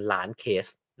พันล้านเคส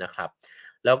นะครับ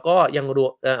แล้วก็ยัง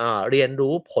เรียน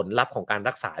รู้ผลลัพธ์ของการ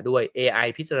รักษาด้วย AI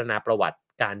พิจารณาประวัติ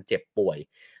การเจ็บป่วย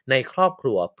ในครอบค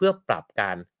รัวเพื่อปรับก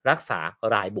ารรักษา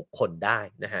รายบุคคลได้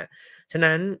นะฮะฉะ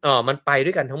นั้นมันไปด้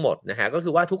วยกันทั้งหมดนะฮะก็คื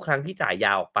อว่าทุกครั้งที่จ่ายย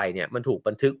าออกไปเนี่ยมันถูก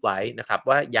บันทึกไว้นะครับ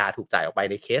ว่ายาถูกจ่ายออกไป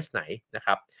ในเคสไหนนะค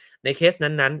รับในเคส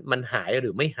นั้นๆมันหายหรื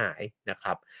อไม่หายนะค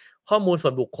รับข้อมูลส่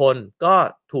วนบุคคลก็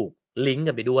ถูกลิงก์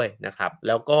กันไปด้วยนะครับแ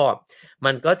ล้วก็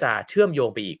มันก็จะเชื่อมโยง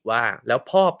ไปอีกว่าแล้ว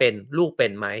พ่อเป็นลูกเป็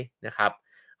นไหมนะครับ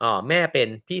แม่เป็น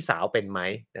พี่สาวเป็นไหม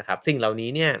นะครับสิ่งเหล่า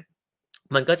นี้เนี่ย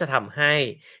มันก็จะทำให้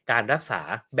การรักษา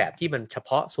แบบที่มันเฉพ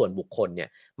าะส่วนบุคคลเนี่ย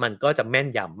มันก็จะแม่น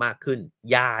ยำมากขึ้น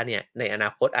ยาเนี่ยในอนา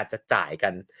คตอาจจะจ่ายกั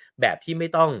นแบบที่ไม่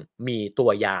ต้องมีตัว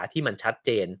ยาที่มันชัดเจ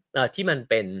นที่มัน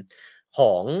เป็นข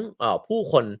องผู้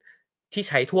คนที่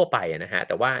ใช้ทั่วไปนะฮะแ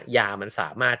ต่ว่ายามันสา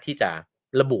มารถที่จะ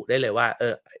ระบุได้เลยว่า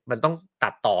มันต้องตั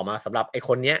ดต่อมาสำหรับไอ้ค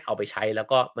นเนี้ยเอาไปใช้แล้ว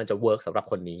ก็มันจะเวิร์กสำหรับ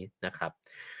คนนี้นะครับ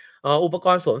อุปก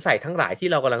รณ์สวมใส่ทั้งหลายที่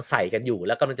เรากำลังใส่กันอยู่แ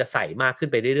ละกำลังจะใส่มากขึ้น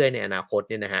ไปเรื่อยๆในอนาคต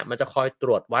เนี่ยนะฮะมันจะคอยตร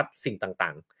วจวัดสิ่งต่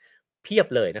างๆเพียบ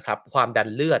เลยนะครับความดัน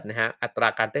เลือดนะฮะอัตรา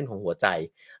การเต้นของหัวใจ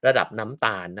ระดับน้ำต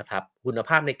าลนะครับคุณภ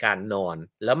าพในการนอน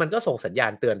แล้วมันก็ส่งสัญญา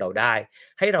ณเตือนเราได้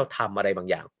ให้เราทำอะไรบาง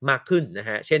อย่างมากขึ้นนะ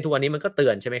ฮะเช่นทุกวันนี้มันก็เตื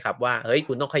อนใช่ไหมครับว่าเฮ้ย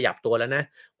คุณต้องขยับตัวแล้วนะ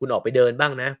คุณออกไปเดินบ้า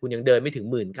งนะคุณยังเดินไม่ถึง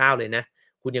19,000เลยนะ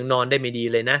คุณยังนอนได้ไม่ดี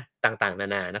เลยนะต่างๆนา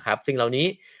นานะครับสิ่งเหล่านี้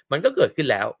มันก็เกิดขึ้น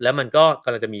แล้วมันก็ก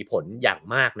ำลังจะมีผลอย่าง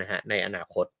มากนะฮะในอนา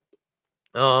คต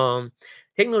เอ่อ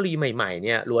เทคโนโลยีใหม่ๆเ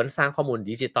นี่ยล้วนสร้างข้อมูล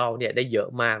ดิจิทัลเนี่ยได้เยอะ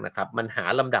มากนะครับมันหา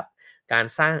ลำดับการ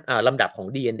สร้างลำดับของ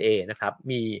DNA นะครับ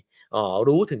มี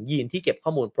รู้ถึงยีนที่เก็บข้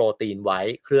อมูลโปรตีนไว้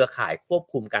เครือข่ายควบ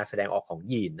คุมการแสดงออกของ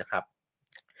ยีนนะครับ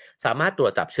สามารถตรว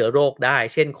จจับเชื้อโรคได้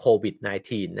เช่นโควิด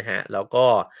 -19 นะฮะแล้วก็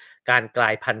การกลา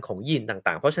ยพันธุ์ของยีน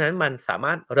ต่างๆเพราะฉะนั้นมันสาม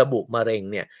ารถระบุมะเร็ง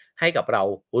เนี่ยให้กับเรา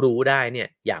รู้ได้เนี่ย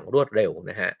อย่างรวดเร็ว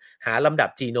นะฮะหาลำดับ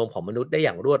จีโนมของมนุษย์ได้อ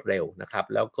ย่างรวดเร็วนะครับ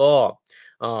แล้วก็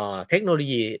เทคโนโล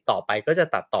ยีต่อไปก็จะ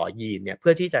ตัดต่อยีนเนี่ยเพื่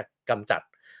อที่จะกำจัด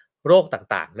โรค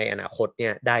ต่างๆในอนาคตเนี่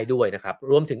ยได้ด้วยนะครับ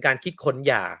รวมถึงการคิดค้น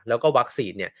ยาแล้วก็วัคซี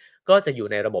นเนี่ยก็จะอยู่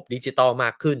ในระบบดิจิตอลมา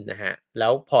กขึ้นนะฮะแล้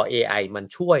วพอ AI มัน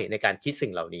ช่วยในการคิดสิ่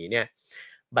งเหล่านี้เนี่ย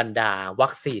บรรดาวั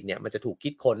คซีนเนี่ยมันจะถูกคิ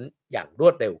ดค้นอย่างรว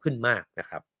ดเร็วขึ้นมากนะ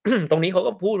ครับ ตรงนี้เขา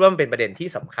ก็พูดว่ามันเป็นประเด็นที่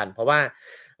สำคัญเพราะว่า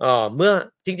เมื่อ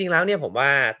จริงๆแล้วเนี่ยผมว่า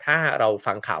ถ้าเรา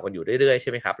ฟังข่าวกันอยู่เรื่อยๆใช่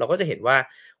ไหมครับเราก็จะเห็นว่า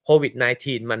โควิด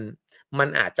 -19 มัน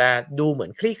อาจจะดูเหมือ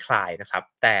นคลี่คลายนะครับ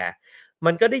แต่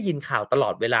มันก็ได้ยินข่าวตลอ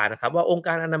ดเวลานะครับว่าองค์ก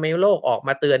ารอนามัยโลกออกม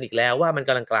าเตือนอีกแล้วว่ามันก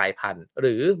ำลังกลายพันธุ์ห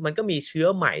รือมันก็มีเชื้อ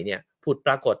ใหม่เนี่ยผุดป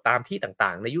รากฏตามที่ต่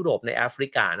างๆในยุโรปในแอฟริ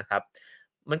กานะครับ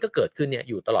มันก็เกิดขึ้นเนี่ย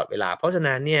อยู่ตลอดเวลาเพราะฉะ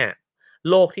นั้นเนี่ย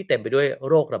โลกที่เต็มไปด้วย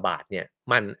โรคระบาดเนี่ย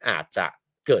มันอาจจะ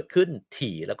เกิดขึ้น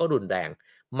ถี่แล้วก็รุนแรง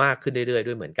มากขึ้นเรื่อยๆ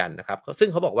ด้วยเหมือนกันนะครับซึ่ง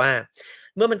เขาบอกว่า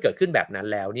เมื่อมันเกิดขึ้นแบบนั้น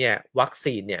แล้วเนี่ยวัค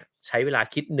ซีนเนี่ยใช้เวลา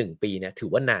คิด1 ปีเนี่ยถือ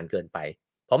ว่านานเกินไป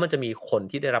เพราะมันจะมีคน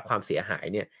ที่ได้รับความเสียหาย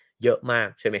เนี่ยเยอะมาก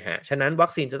ใช่ไหมฮะฉะนั้นวั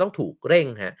คซีนจะต้องถูกเร่ง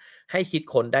ฮะให้คิด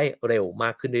ค้นได้เร็วมา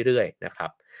กขึ้นเรื่อยๆนะครับ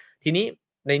ทีนี้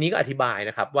ในนี้ก็อธิบาย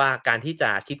นะครับว่าการที่จะ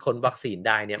คิดค้นวัคซีนไ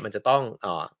ด้เนี่ยมันจะต้อง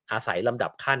อาศัยลำดั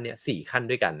บขั้นเนี่ย4ขั้น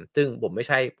ด้วยกันซึ่งผมไม่ใ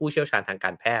ช่ผู้เชี่ยวชาญทางก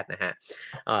ารแพทย์นะฮะ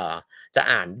จะ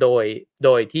อ่านโด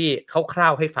ยที่คร่า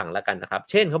วๆให้ฟังแล้วกันนะครับ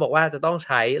เช่นเขาบอกว่าจะต้องใ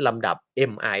ช้ลำดับ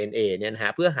mRNA เนี่ยนะฮ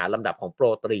ะเพื่อหาลำดับของโปร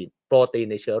ตีน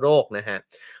ในเชื้อโรคนะฮะ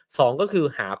2ก็คือ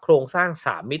หาโครงสร้าง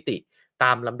3มิติต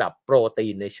ามลำดับโปรตี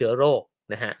นในเชื้อโรค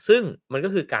นะฮะซึ่งมันก็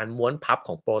คือการม้วนพับข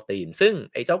องโปรตีนซึ่ง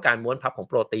ไอ้เจ้าการม้วนพับของ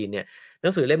โปรตีนเนี่ยหนั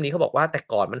งสือเล่มนี้เขาบอกว่าแต่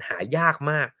ก่อนมันหายาก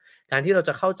มากการที่เราจ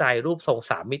ะเข้าใจรูปทรง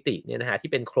3มิติเนี่ยนะฮะ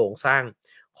ที่เป็นโครงสร้าง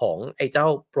ของไอ้เจ้า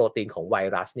โปรตีนของไว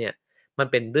รัสเนี่ยมัน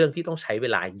เป็นเรื่องที่ต้องใช้เว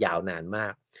ลายาวนานมา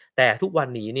กแต่ทุกวัน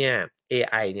นี้เนี่ย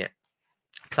AI เนี่ย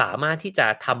สามารถที่จะ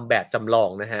ทำแบบจำลอง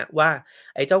นะฮะว่า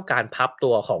ไอ้เจ้าการพับตั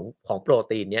วของโปร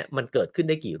ตีนเนี่ยมันเกิดขึ้น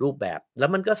ได้กี่รูปแบบแล้ว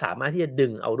มันก็สามารถที่จะดึ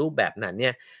งเอารูปแบบนั้นเ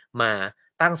นี่ยมา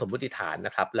ตั้งสมมุติฐานน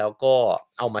ะครับแล้วก็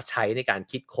เอามาใช้ในการ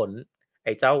คิดค้นไ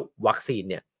อ้เจ้าวัคซีน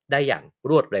เนี่ยได้อย่าง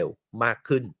รวดเร็วมาก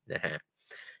ขึ้นนะฮะ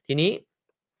ทีนี้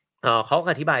เขา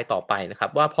อธิบายต่อไปนะครั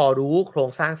บว่าพอรู้โครง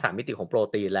สร้าง3มิติของโปร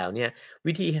ตีนแล้วเนี่ย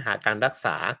วิธีหาการรักษ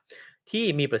าที่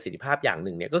มีประสิทธิภาพอย่างห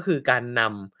นึ่งเนี่ยก็คือการน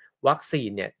วัคซีน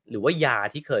เนี่ยหรือว่ายา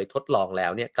ที่เคยทดลองแล้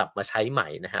วเนี่ยกลับมาใช้ใหม่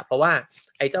นะฮะเพราะว่า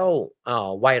ไอ้เจ้า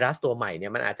ไวรัสตัวใหม่เนี่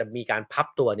ยมันอาจจะมีการพับ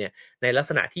ตัวเนี่ยในลัก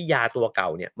ษณะที่ยาตัวเก่า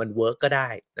เนี่ยมันเวิร์กก็ได้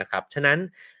นะครับฉะนั้น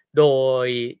โดย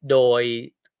โดย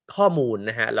ข้อมูล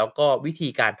นะฮะแล้วก็วิธี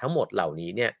การทั้งหมดเหล่านี้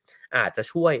เนี่ยอาจจะ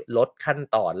ช่วยลดขั้น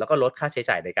ตอนแล้วก็ลดค่าใช้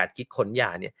จ่ายในการคิดค้นย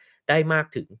าเนี่ยได้มาก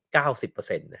ถึง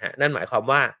 90% นะฮะนั่นหมายความ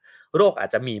ว่าโรคอาจ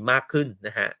จะมีมากขึ้นน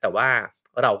ะฮะแต่ว่า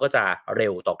เราก็จะเร็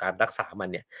วต่อการรักษามัน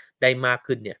เนี่ยได้มาก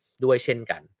ขึ้นเนี่ยด้วยเช่น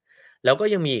กันแล้วก็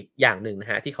ยังมีอีกอย่างหนึ่งนะ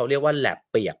ฮะที่เขาเรียกว่า lab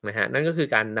เปียกนะฮะนั่นก็คือ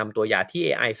การนำตัวยาที่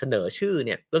AI เสนอชื่อเ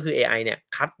นี่ยก็คือ AI เนี่ย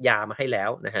คัดยามาให้แล้ว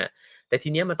นะฮะแต่ที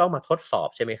นี้มันต้องมาทดสอบ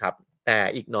ใช่ไหมครับแต่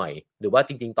อีกหน่อยหรือว่า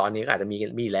จริงๆตอนนี้ก็อาจจะ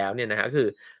มีแล้วเนี่ยนะฮะคือ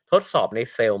ทดสอบใน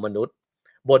เซลล์มนุษย์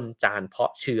บนจานเพา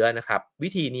ะเชื้อนะครับวิ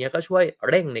ธีนี้ก็ช่วย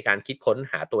เร่งในการคิดค้น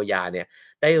หาตัวยาเนี่ย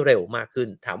ได้เร็วมากขึ้น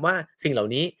ถามว่าสิ่งเหล่า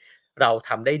นี้เราท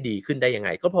ำได้ดีขึ้นได้ยังไง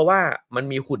ก็เพราะว่ามัน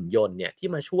มีหุ่นยนต์เนี่ยที่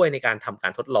มาช่วยในการทำกา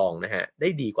รทดลองนะฮะได้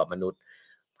ดีกว่ามนุษย์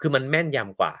คือมันแม่นย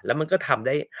ำกว่าแล้วมันก็ทำไ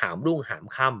ด้หามรุ่งหาม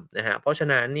ค่ำนะฮะเพราะฉะ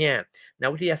นั้นเนี่ยนัก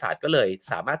วิทยาศาสตร์ก็เลย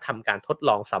สามารถทำการทดล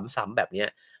องซ้ำๆแบบนี้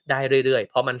ได้เรื่อย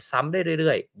ๆพอมันซ้ำได้เ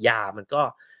รื่อยๆยามันก็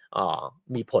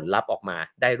มีผลลัพธ์ออกมา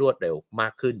ได้รวดเร็วมา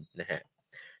กขึ้นนะฮะ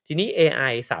ทีนี้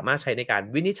AI สามารถใช้ในการ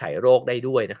วินิจฉัยโรคได้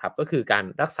ด้วยนะครับก็คือการ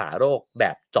รักษาโรคแบ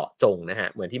บเจาะจงนะฮะ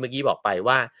เหมือนที่เมื่อกี้บอกไป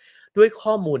ว่าด้วย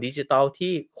ข้อมูลดิจิทัล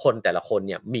ที่คนแต่ละคน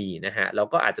เนี่ยมีนะฮะแล้ว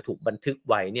ก็อาจจะถูกบันทึก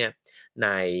ไว้เนี่ยใน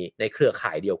ในเครือข่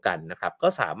ายเดียวกันนะครับก็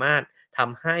สามารถท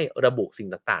ำให้ระบุสิ่ง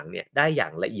ต่างๆเนี่ยได้อย่า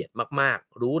งละเอียดมาก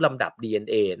ๆรู้ลำดับ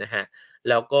DNA นะฮะ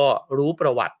แล้วก็รู้ปร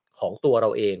ะวัติของตัวเรา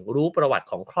เองรู้ประวัติ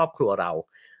ของครอบครัวเรา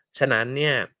ฉะนั้นเ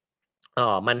นี่ย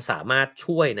มันสามารถ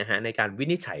ช่วยนะฮะในการวิ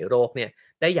นิจฉัยโรคเนี่ย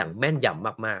ได้อย่างแม่นย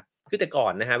ำมากๆคือแต่ก่อ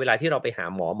นนะฮะเวลาที่เราไปหา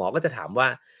หมอก็จะถามว่า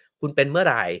คุณเป็นเมื่อ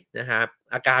ไหร่นะครับ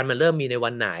อาการมันเริ่มมีในวั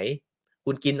นไหน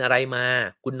คุณกินอะไรมา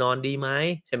คุณนอนดีไหม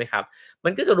ใช่ไหมครับมั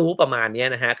นก็จะรู้ประมาณนี้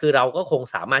นะฮะคือเราก็คง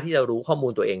สามารถที่จะรู้ข้อมู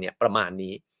ลตัวเองเนี่ยประมาณ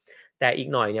นี้แต่อีก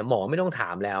หน่อยเนี่ยหมอไม่ต้องถ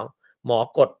ามแล้วหมอ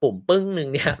กดปุ่มปึ้งหนึ่ง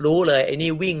เนี่ยรู้เลยไอ้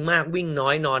นี่วิ่งมากวิ่งน้อ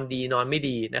ยนอนดีนอนไม่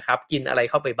ดีนะครับกินอะไร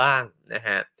เข้าไปบ้างนะฮ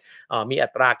ะมีอั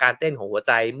ตราการเต้นของหัวใ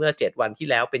จเมื่อ7วันที่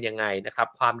แล้วเป็นยังไงนะครับ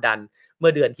ความดันเมื่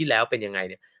อเดือนที่แล้วเป็นยังไง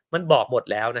เนี่ยมันบอกหมด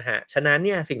แล้วนะฮะฉะนั้นเ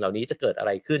นี่ยสิ่งเหล่านี้จะเกิดอะไ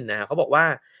รขึ้นนะฮะเขาบอกว่า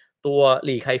ตัวห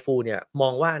ลีไคฟูเนี่ยมอ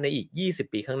งว่าในอีก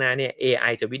20ปีข้างหน้าเนี่ย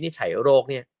AI จะวินิจฉัยโรค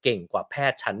เนี่ยเก่งกว่าแพ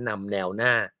ทย์ชั้นนำแนวหน้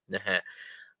านะฮะ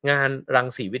งานรัง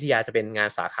สีวิทยาจะเป็นงาน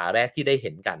สาขาแรกที่ได้เ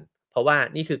ห็นกันเพราะว่า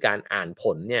นี่คือการอ่านผ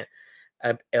ลเนี่ย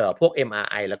พวก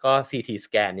MRI แล้วก็ CT ส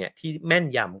แกนเนี่ยที่แม่น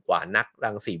ยำกว่านัก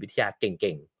รังสีวิทยาเ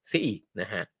ก่งๆซะอีกน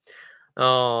ะฮะ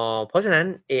เพราะฉะนั้น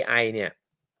AI เนี่ย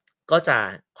ก็จะ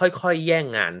ค่อยๆแย่ง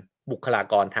งานบุคลา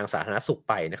กรทางสาธารณสุข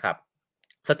ไปนะครับ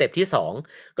สเต็ปที่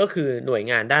2ก็คือหน่วย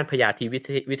งานด้านพยาธิ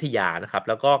วิทยานะครับ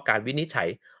แล้วก็การวินิจฉัย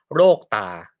โรคตา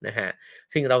นะฮะ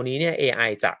สิ่งเหล่านี้เนี่ย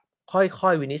AI จะค่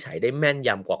อยๆวินิจฉัยได้แม่นย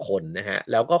ำกว่าคนนะฮะ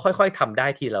แล้วก็ค่อยๆทำได้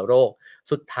ทีละโรค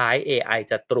สุดท้าย AI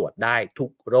จะตรวจได้ทุ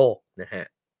กโรคนะฮะ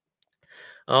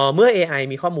เมื่อ AI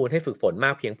มีข้อมูลให้ฝึกฝนม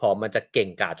ากเพียงพอมันจะเก่ง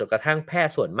กาจจนกระทั่งแพท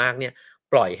ย์ส่วนมากเนี่ย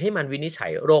ปล่อยให้มันวินิจฉั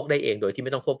ยโรคได้เองโดยที่ไ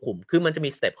ม่ต้องควบคุมคือมันจะมี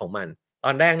สเต็ปของมันต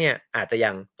อนแรกเนี่ยอาจจะ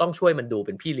ยังต้องช่วยมันดูเ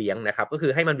ป็นพี่เลี้ยงนะครับก็คื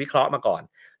อให้มันวิเคราะห์มาก่อน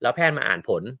แล้วแพทย์มาอ่าน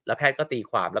ผลแล้วแพทย์ก็ตี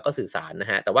ความแล้วก็สื่อสารนะ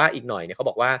ฮะแต่ว่าอีกหน่อยเนี่ยเขา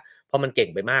บอกว่าพอมันเก่ง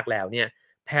ไปมากแล้วเนี่ย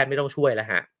แพทย์ไม่ต้องช่วยแล้ว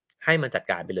ฮะให้มันจัด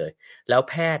การไปเลยแล้ว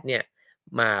แพทย์เนี่ย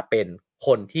มาเป็นค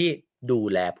นที่ดู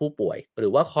แลผู้ป่วยหรื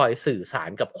อว่าคอยสื่อสาร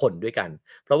กับคนด้วยกัน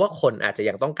เพราะว่าคนอาจจะ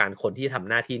ยังต้องการคนที่ทำ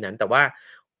หน้าที่นั้นแต่ว่า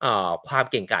ความ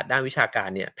เก่งกาจด้านวิชาการ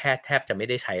เนี่ยแพทย์แทบจะไม่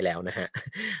ได้ใช้แล้วนะฮะ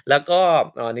แล้วก็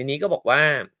ในนี้ก็บอกว่า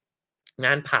ง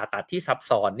านผ่าตัดที่ซับ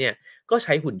ซ้อนเนี่ยก็ใ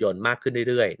ช้หุ่นยนต์มากขึ้น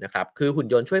เรื่อยๆนะครับคือหุ่น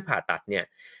ยนต์ช่วยผ่าตัดเนี่ย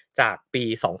จากปี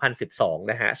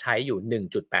2012นะฮะใช้อยู่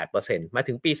 1.8% มา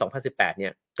ถึงปี2018เนี่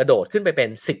ยกระโดดขึ้นไปเป็น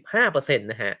 15% น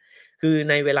ะฮะคือ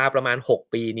ในเวลาประมาณ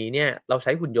6ปีนี้เนี่ยเราใ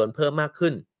ช้หุ่นยนต์เพิ่มมาก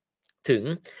ขึ้นถึง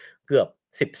เกือบ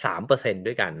 13%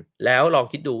 ด้วยกันแล้วลอง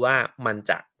คิดดูว่ามัน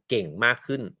จะเก่งมาก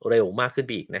ขึ้นเร็วมากขึ้นไ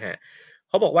ปอีกนะฮะ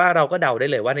เขาบอกว่าเราก็เดาได้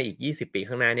เลยว่าในอีก20ปี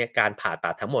ข้างหน้าเนี่ยการผ่า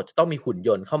ตัดทั้งหมดจะต้องมีหุ่นย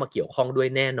นต์เข้ามาเกี่ยวข้องด้วย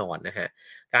แน่นอนนะฮะ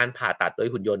การผ่าตัดโดย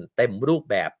หุ่นยนต์เต็มรูป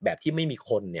แบบที่ไม่มี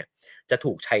คนเนี่ยจะ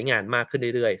ถูกใช้งานมากขึ้น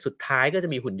เรื่อยๆสุดท้ายก็จะ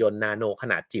มีหุ่นยนต์นาโนข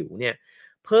นาดจิ๋วเนี่ย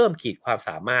เพิ่มขีดความส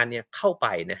ามารถเนี่ยเข้าไป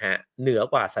นะฮะเหนือ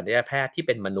กว่าศัลยแพทย์ที่เ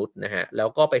ป็นมนุษย์นะฮะแล้ว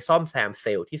ก็ไปซ่อมแซมเซ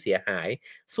ลล์ที่เสียหาย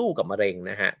สู้กับมะเร็ง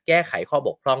นะฮะแก้ไขข้อบ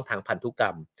กพร่องทางพันธุกร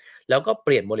รมแล้วก็เป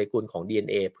ลี่ยนโมเลกุลของ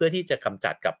DNA เพื่อที่จะกำ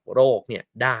จัดกับโรคเนี่ย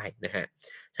ได้นะฮะ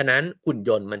ฉะนั้นหุ่น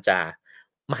ยนต์มันจะ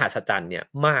มหัศจรรย์เนี่ย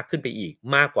มากขึ้นไปอีก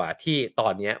มากกว่าที่ตอ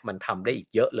นนี้มันทำได้อีก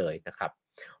เยอะเลยนะครับ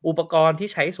อุปกรณ์ที่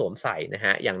ใช้สวมใส่นะฮ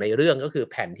ะอย่างในเรื่องก็คือ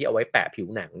แผ่นที่เอาไว้แปะผิว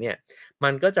หนังเนี่ยมั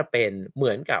นก็จะเป็นเห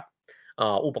มือนกับ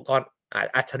อุปกรณ์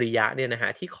อัจฉริยะเนี่ยนะฮ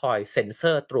ะที่คอยเซ็นเซ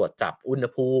อร์ตรวจจับอุณห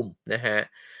ภูมินะฮะ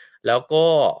แล้วก็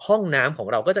ห้องน้ำของ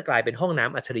เราก็จะกลายเป็นห้องน้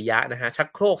ำอัจฉริยะนะฮะชัก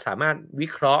โครกสามารถวิ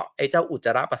เคราะห์ไอ้เจ้าอุจจ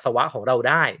าระปัสสาวะของเรา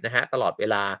ได้นะฮะตลอดเว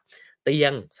ลาเตีย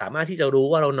งสามารถที่จะรู้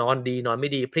ว่าเรานอนดีนอนไม่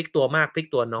ดีพลิกตัวมากพลิก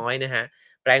ตัวน้อยนะฮะ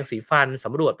แปรงสีฟันส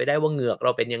ำรวจไปได้ว่าเหงือกเร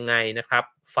าเป็นยังไงนะครับ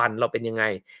ฟันเราเป็นยังไง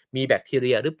มีแบคทีเ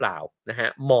รียหรือเปล่านะฮะ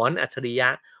หมอนอัจฉริยะ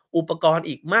อุปกรณ์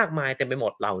อีกมากมายเต็มไปหม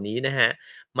ดเหล่านี้นะฮะ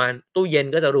มันตู้เย็น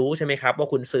ก็จะรู้ใช่ไหมครับว่า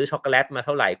คุณซื้อช็อกโกแลตมาเ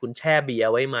ท่าไหร่คุณแช่เบียร์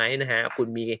ไว้ไหมนะฮะคุณ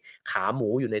มีขาหมู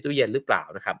อยู่ในตู้เย็นหรือเปล่า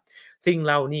นะครับสิ่งเ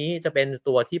หล่านี้จะเป็น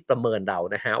ตัวที่ประเมินเรา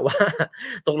นะฮะว่า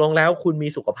ตกลงแล้วคุณมี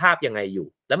สุขภาพยังไงอยู่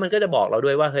แล้วมันก็จะบอกเราด้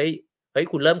วยว่าเฮ้ย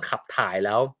คุณเริ่มขับถ่ายแ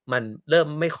ล้วมันเริ่ม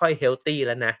ไม่ค่อยเฮลทีแ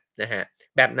ล้วนะฮะ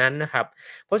แบบนั้นนะครับ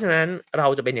เพราะฉะนั้นเรา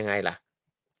จะเป็นยังไงล่ะ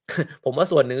ผมว่า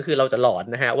ส่วนหนึ่งก็คือเราจะหลอน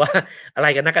นะฮะว่าอะไร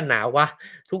กันนักกันหนาวะ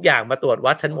ทุกอย่างมาตรวจ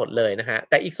วัดฉันหมดเลยนะฮะ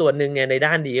แต่อีกส่วนหนึ่งเนี่ยใน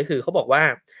ด้านดีก็คือเขาบอกว่า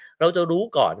เราจะรู้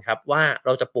ก่อนครับว่าเร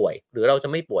าจะป่วยหรือเราจะ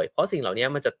ไม่ป่วยเพราะสิ่งเหล่านี้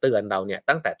มันจะเตือนเราเนี่ย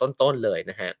ตั้งแต่ต้นๆเลย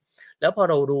นะฮะแล้วพอ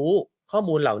เรารู้ข้อ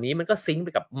มูลเหล่านี้มันก็ซิงค์ไป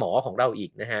กับหมอของเราอี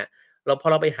กนะฮะพอ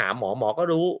เราไปหาหมอหมอก็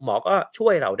รู้หมอก็ช่ว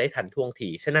ยเราได้ทันท่วงที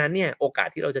ฉะนั้นเนี่ยโอกาส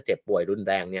ที่เราจะเจ็บป่วยรุน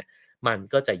แรงเนี่ยมัน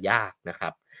ก็จะยากนะครั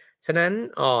บฉะนั้น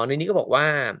ในนี้ก็บอกว่า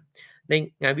ใน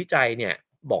งานวิจัยเนี่ย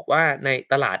บอกว่าใน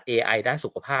ตลาด AI ด้านสุ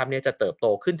ขภาพเนี่ยจะเติบโต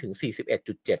ขึ้นถึง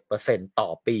 41.7% ต่อ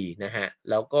ปีนะฮะ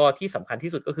แล้วก็ที่สำคัญ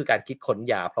ที่สุดก็คือการคิดค้น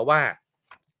ยาเพราะว่า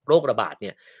โรคระบาดเ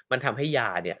นี่ยมันทำให้ยา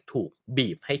เนี่ยถูกบี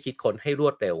บให้คิดค้นให้รว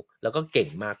ดเร็วแล้วก็เก่ง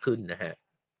มากขึ้นนะฮะ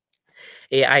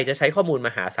AI จะใช้ข้อมูลม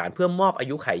หาศาลเพื่อมอบอา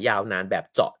ยุขัยยาวนานแบบ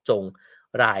เจาะจง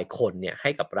รายคนเนี่ยให้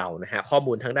กับเรานะฮะข้อ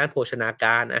มูลทางด้านโภชนาก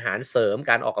ารอาหารเสริม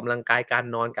การออกกำลังกายการ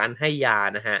นอนการให้ยา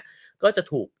นะฮะก็จะ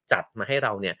ถูกจัดมาให้เร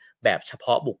าเนี่ยแบบเฉพ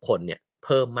าะบุคคลเนี่ยเ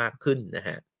พิ่มมากขึ้นนะฮ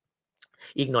ะ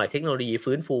อีกหน่อยเทคโนโลยี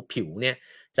ฟื้นฟูผิวเนี่ย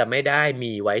จะไม่ได้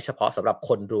มีไว้เฉพาะสำหรับค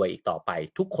นรวยอีกต่อไป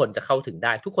ทุกคนจะเข้าถึงไ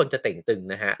ด้ทุกคนจะเต่งตึง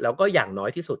นะฮะแล้วก็อย่างน้อย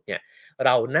ที่สุดเนี่ยเร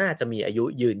าน่าจะมีอายุ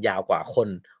ยืนยาวกว่าคน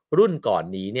รุ่นก่อน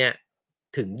นี้เนี่ย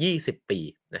ถึง20ปี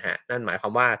นะฮะนั่นหมายควา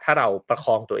มว่าถ้าเราประค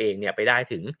องตัวเองเนี่ยไปได้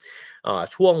ถึง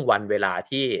ช่วงวันเวลา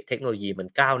ที่เทคโนโลยีมัน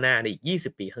ก้าวหน้าในอีก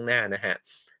20ปีข้างหน้านะฮะ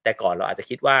แต่ก่อนเราอาจจะ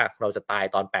คิดว่าเราจะตาย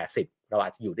ตอน80เราอา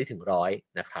จจะอยู่ได้ถึง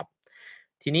100นะครับ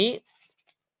ทีนี้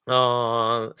เอ่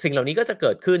สิ่งเหล่านี้ก็จะเ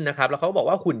กิดขึ้นนะครับแล้วเขาบอก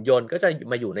ว่าหุ่นยนต์ก็จะ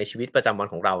มาอยู่ในชีวิตประจำวัน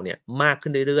ของเราเนี่ยมากขึ้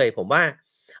นเรื่อยๆผมว่า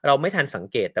เราไม่ทันสัง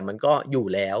เกตแต่มันก็อยู่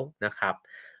แล้วนะครับ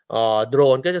โดร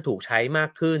นก็จะถูกใช้มาก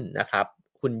ขึ้นนะครับ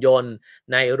หุ่นยนต์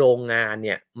ในโรงงานเ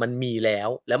นี่ยมันมีแล้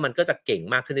วมันก็จะเก่ง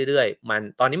มากขึ้นเรื่อยๆมัน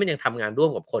ตอนนี้มันยังทำงานร่ว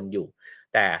มกับคนอยู่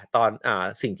แต่ตอน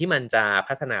สิ่งที่มันจะ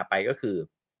พัฒนาไปก็คือ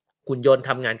หุ่นยนต์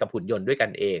ทำงานกับหุ่นยนต์ด้วยกั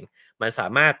นเองมันสา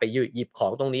มารถไปหยิบขอ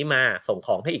งตรงนี้มาส่งข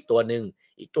องให้อีกตัวหนึ่ง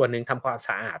ทำความส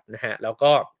ะอาดนะฮะแล้ว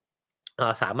ก็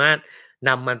สามารถน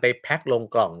ำมันไปแพ็คลง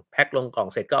กล่อง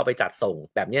เสร็จก็เอาไปจัดส่ง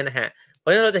แบบนี้นะฮะเพรา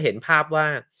ะฉะนั้นเราจะเห็นภาพว่า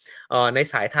ใน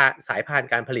สายพาน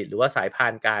การผลิตหรือว่าสายพา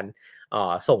นการ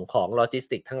ส่งของโลจิส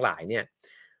ติกส์ทั้งหลายเนี่ย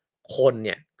คนเ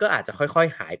นี่ยก็อาจจะค่อย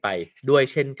ๆหายไปด้วย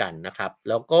เช่นกันนะครับ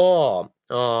แล้วก็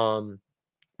เอ่อ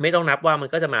ไม่ต้องนับว่ามัน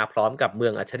ก็จะมาพร้อมกับเมื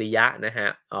องอัจฉริยะนะฮะ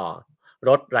ร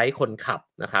ถไร้คนขับ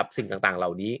นะครับสิ่งต่างๆเหล่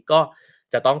านี้ก็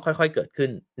จะต้องค่อยๆเกิดขึ้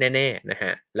นแน่ๆนะฮ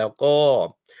ะแล้วก็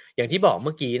อย่างที่บอกเ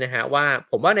มื่อกี้นะฮะว่า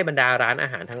ผมว่าในบรรดาร้านอา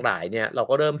หารทั้งหลายเนี่ยเรา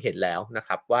ก็เริ่มเห็นแล้วนะค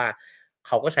รับว่าเ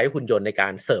ขาก็ใช้หุ่นยนต์ในกา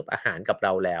รเสิร์ฟอาหารกับเร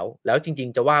าแล้วจริง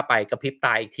ๆจะว่าไปกระพริบต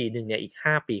าอีกทีนึงเนี่ยอีก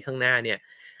5ปีข้างหน้าเนี่ย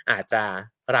อาจจะ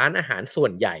ร้านอาหารส่ว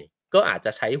นใหญ่ก็อาจจ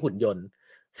ะใช้หุ่นยนต์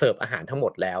เสิร์ฟอาหารทั้งหม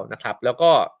ดแล้วนะครับแล้ว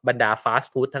ก็บรรดาฟาส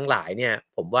ต์ฟู้ดทั้งหลายเนี่ย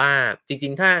ผมว่าจริ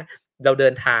งๆถ้าเราเดิ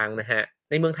นทางนะฮะ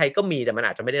ในเมืองไทยก็มีแต่มันอ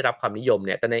าจจะไม่ได้รับความนิยมเ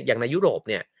นี่ยแต่อย่างในยุโรป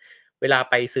เนี่ยเวลา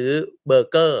ไปซื้อเบอร์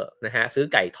เกอร์นะฮะซื้อ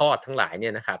ไก่ทอดทั้งหลายเนี่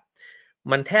ยนะครับ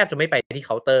มันแทบจะไม่ไปที่เค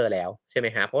าน์เตอร์แล้วใช่ไหม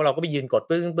ฮะเพราะเราก็ไปยืนกด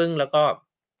ปึ้งแล้วก็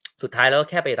สุดท้ายแล้วก็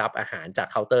แค่ไปรับอาหารจาก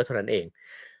เคาน์เตอร์เท่านั้นเอง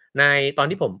ในตอน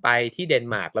ที่ผมไปที่เดน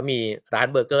มาร์กแล้วมีร้าน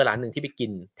เบอร์เกอร์ร้านหนึ่งที่ไปกิ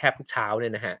นแทบทุกเช้าเนี่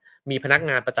ยนะฮะมีพนัก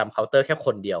งานประจำเคาน์เตอร์แค่ค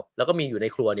นเดียวแล้วก็มีอยู่ใน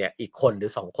ครัวเนี่ยอีกคนหรื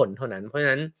อ2คนเท่านั้นเพราะฉะ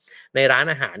นั้นในร้าน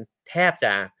อาหารแทบจ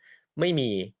ะไม่มี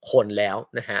คนแล้ว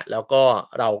นะฮะแล้วก็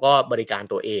เราก็บริการ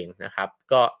ตัวเองนะครับ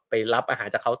ก็ไปรับอาหาร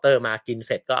จากเคาน์เตอร์มากินเ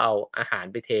สร็จก็เอาอาหาร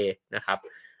ไปเทนะครับ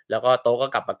แล้วก็โต๊ะก็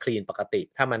กลับมาคลีนปกติ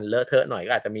ถ้ามันเลอะเทอะหน่อย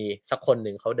ก็อาจจะมีสักคนห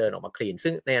นึ่งเขาเดินออกมาคลีน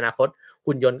ซึ่งในอนาคต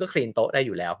หุ่นยนต์ก็คลีนโต๊ะได้อ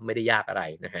ยู่แล้วไม่ได้ยากอะไร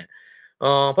นะฮะ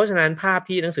เพราะฉะนั้นภาพ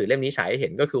ที่หนังสือเล่มนี้ฉายให้เห็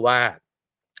นก็คือว่า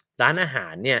ร้านอาหา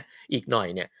รเนี่ยอีกหน่อย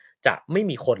เนี่ยจะไม่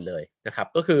มีคนเลยนะครับ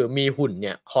ก็คือมีหุ่นเ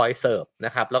นี่ยคอยเสิร์ฟน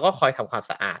ะครับแล้วก็คอยทำความ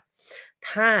สะอาด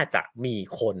ถ้าจะมี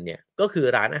คนเนี่ยก็คือ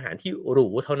ร้านอาหารที่หรู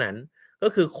เท่านั้นก็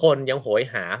คือคนยังโหย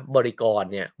หาบริกร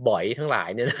เนี่ยบ่อยทั้งหลาย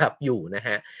เนี่ยนะครับอยู่นะฮ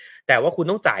ะแต่ว่าคุณ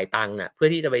ต้องจ่ายตังค์เพื่อ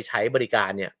ที่จะไปใช้บริการ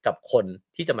เนี่ยกับคน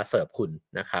ที่จะมาเสิร์ฟคุณ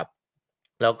นะครับ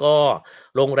แล้วก็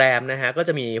โรงแรมนะฮะก็จ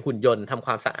ะมีหุ่นยนต์ทำค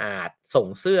วามสะอาดส่ง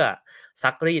เสื้อ ซั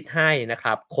กรีดให้นะค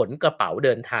รับขนกระเป๋าเ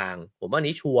ดินทางผมว่า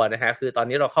นี้ชัวร์นะฮะคือตอน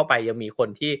นี้เราเข้าไปยังมีคน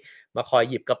ที่มาคอย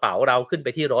หยิบกระเป๋าเราขึ้นไป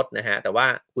ที่รถนะฮะแต่ว่า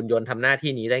หุ่นยนต์ทำหน้า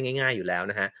ที่นี้ได้ง่ายๆอยู่แล้ว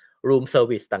นะฮะ room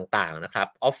service ต่างๆนะครับ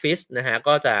ออฟฟิศนะฮะ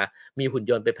ก็จะมีหุ่น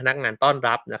ยนต์เป็นพนักงานต้อน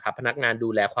รับนะครับพนักงานดู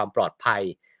แลความปลอดภัย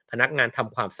พนักงานท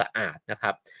ำความสะอาดนะค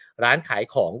รับร้านขาย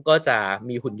ของก็จะ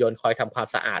มีหุ่นยนต์คอยทำความ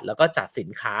สะอาดแล้วก็จัดสิน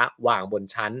ค้าวางบน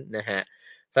ชั้นนะฮะ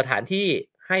สถานที่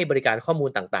ให้บริการข้อมูล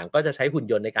ต่างๆก็จะใช้หุ่น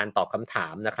ยนต์ในการตอบคำถา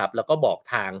มนะครับแล้วก็บอก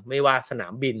ทางไม่ว่าสนา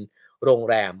มบินโรง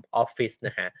แรมออฟฟิศน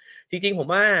ะฮะจริงๆผม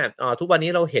ว่าทุกวัน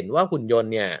นี้เราเห็นว่าหุ่นยน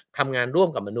ต์เนี่ยทำงานร่วม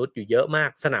กับมนุษย์อยู่เยอะมาก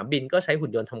สนามบินก็ใช้หุ่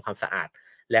นยนต์ทำความสะอาด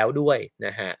แล้วด้วยน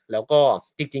ะฮะแล้วก็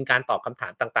จริงๆการตอบคำถา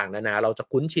มต่างๆนานาเราจะ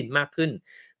คุ้นชินมากขึ้น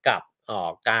กับ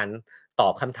การตอ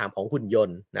บคำถามของหุ่นย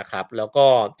นต์นะครับแล้วก็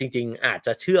จริงๆอาจจ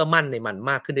ะเชื่อมั่นในมัน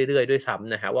มากขึ้นเรื่อยๆด้วยซ้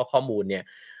ำนะฮะว่าข้อมูลเนี่ย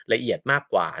ละเอียดมาก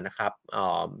กว่านะครับ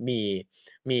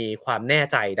มีความแน่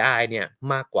ใจได้เนี่ย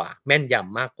มากกว่าแม่นย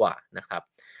ำมากกว่านะครับ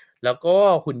แล้วก็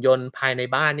หุ่นยนต์ภายใน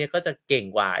บ้านเนี่ยก็จะเก่ง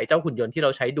กว่าไอ้เจ้าหุ่นยนต์ที่เร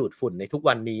าใช้ดูดฝุ่นในทุก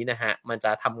วันนี้นะฮะมันจ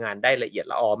ะทำงานได้ละเอียด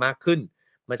ละออมากขึ้น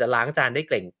มันจะล้างจานได้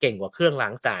เก่งกว่าเครื่องล้า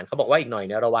งจานเขาบอกว่าอีกหน่อยเ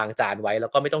นี่ยเราวางจานไว้แล้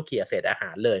วก็ไม่ต้องเขี่ยเศษอาหา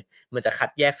รเลยมันจะคัด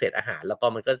แยกเศษอาหารแล้วก็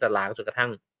มันก็จะล้างจนกระทั่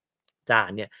งจาน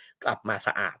เนี่ยกลับมาส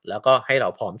ะอาดแล้วก็ให้เรา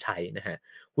พร้อมใช้นะฮะ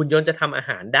หุ่นยนต์จะทำอา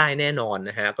หารได้แน่นอน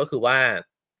นะฮะก็คือว่า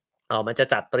มันจะ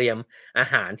จัดเตรียมอา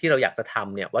หารที่เราอยากจะท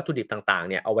ำเนี่ยวัตถุดิบต่างๆ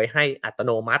เนี่ยเอาไว้ให้อัตโ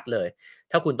นมัติเลย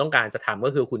ถ้าคุณต้องการจะทำก็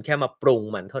คือคุณแค่มาปรุง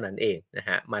มันเท่านั้นเองนะฮ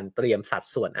ะมันเตรียมสัด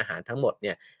ส่วนอาหารทั้งหมดเ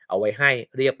นี่ยเอาไว้ให้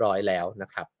เรียบร้อยแล้วน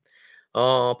ะครับ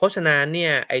เพราะฉะนั้นเนี่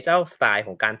ยไอ้เจ้าสไตล์ข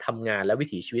องการทำงานและวิ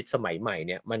ถีชีวิตสมัยใหม่เ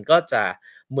นี่ยมันก็จะ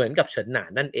เหมือนกับเฉินหนาน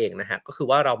นั่นเองนะฮะก็คือ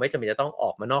ว่าเราไม่จำเป็นจะต้องอ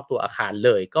อกมานอกตัวอาคารเ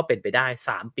ลยก็เป็นไปได้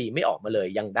3ปีไม่ออกมาเลย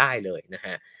ยังได้เลยนะฮ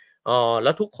ะแ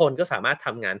ล้วทุกคนก็สามารถท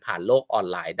ำงานผ่านโลกออน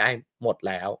ไลน์ได้หมด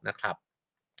แล้วนะครับ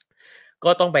ก็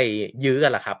ต้องไปยื้อกั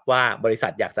นแหละครับว่าบริษั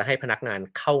ทอยากจะให้พนักงาน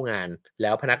เข้างานแล้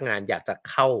วพนักงานอยากจะ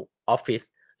เข้าออฟฟิศ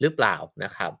หรือเปล่าน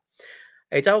ะครับ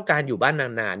ไอ้เจ้าการอยู่บ้าน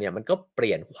นานๆเนี่ยมันก็เป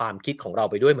ลี่ยนความคิดของเรา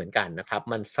ไปด้วยเหมือนกันนะครับ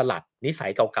มันสลัดนิสั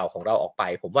ยเก่าๆของเราออกไป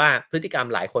ผมว่าพฤติกรรม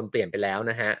หลายคนเปลี่ยนไปแล้ว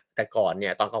นะฮะแต่ก่อนเนี่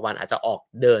ยตอนกลางวันอาจจะออก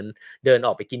เดินอ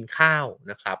อกไปกินข้าว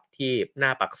นะครับที่หน้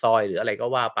าปากซอยหรืออะไรก็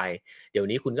ว่าไปเดี๋ยว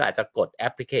นี้คุณก็อาจจะกดแอ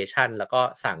ปพลิเคชันแล้วก็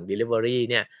สั่งดิลิเวอรี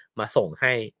เนี่ยมาส่งใ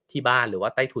ห้ที่บ้านหรือว่า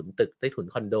ใต้ถุนตึกใต้ถุน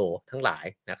คอนโดทั้งหลาย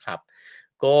นะครับ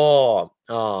ก็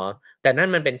เอ่อ แต่นั่น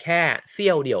มันเป็นแค่เสี้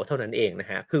ยวเดียวเท่านั้นเองนะ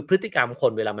ฮะคือพฤติกรรมค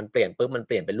นเวลามันเปลี่ยนปุ๊บมันเ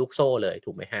ปลี่ยนเป็นลูกโซ่เลย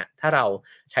ถูกไหมฮะถ้าเรา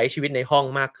ใช้ชีวิตในห้อง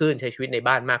มากขึ้นใช้ชีวิตใน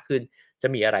บ้านมากขึ้นจะ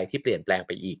มีอะไรที่เปลี่ยนแปลงไ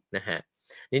ปอีกนะฮะ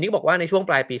ทีนี้บอกว่าในช่วง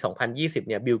ปลายปี2020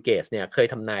เนี่ยบิลเกตส์เนี่ยเคย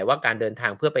ทำนายว่าการเดินทา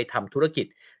งเพื่อไปทำธุรกิจ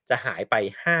จะหายไป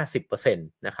 50% น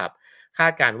ะครับคา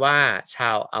ดการณ์ว่าชา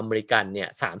วอเมริกันเนี่ย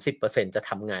 30% จะ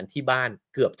ทำงานที่บ้าน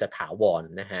เกือบจะถาวร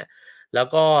นะฮะแล้ว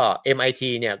ก็ MIT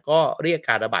เนี่ยก็เรียก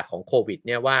การระบาดของโควิดเ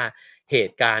นี่ยว่าเห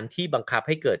ตุการณ์ที่บังคับใ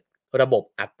ห้เกิดระบบ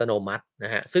อัตโนมัติน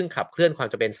ะฮะซึ่งขับเคลื่อนความ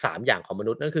จำเป็น3อย่างของม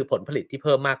นุษย์นั่นคือผลผลิตที่เ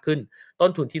พิ่มมากขึ้นต้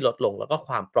นทุนที่ลดลงแล้วก็ค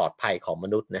วามปลอดภัยของม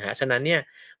นุษย์นะฮะฉะนั้นเนี่ย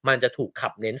มันจะถูกขั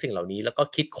บเน้นสิ่งเหล่านี้แล้วก็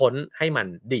คิดค้นให้มัน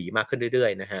ดีมากขึ้นเรื่อ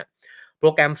ยๆนะฮะโปร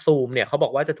แกรม Zoom เนี่ยเขาบอ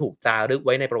กว่าจะถูกจารึกไ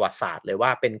ว้ในประวัติศาสตร์เลยว่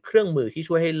าเป็นเครื่องมือที่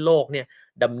ช่วยให้โลกเนี่ย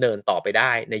ดำเนินต่อไปไ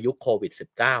ด้ในยุคโควิด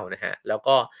 -19 นะฮะแล้ว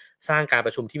ก็สร้างการป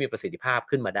ระชุมที่มีประสิทธิภาพ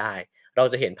ขึ้นมาได้เรา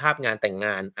จะเห็นภาพงานแต่งง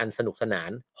านอันสนุกสนา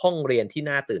นห้องเรียนที่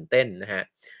น่าตื่นเต้นนะฮะ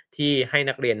ที่ให้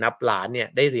นักเรียนนับล้านเนี่ย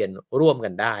ได้เรียนร่วมกั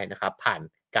นได้นะครับผ่าน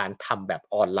การทำแบบ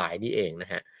ออนไลน์นี่เองน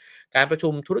ะฮะการประชุ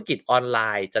มธุรกิจออนไล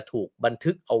น์จะถูกบัน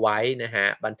ทึกเอาไว้นะฮะ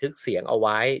บันทึกเสียงเอาไ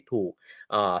ว้ถูก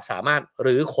สามารถ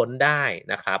รื้อค้นได้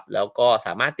นะครับแล้วก็ส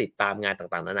ามารถติดตามงาน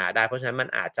ต่างๆนานาได้เพราะฉะนั้นมัน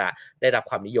อาจจะได้รับ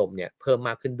ความนิยมเนี่ยเพิ่มม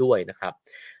ากขึ้นด้วยนะครับ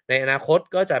ในอนาคต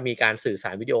ก็จะมีการสื่อสา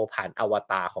รวิดีโอผ่านอว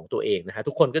ตารของตัวเองนะฮะ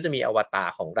ทุกคนก็จะมีอวตาร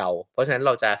ของเราเพราะฉะนั้นเ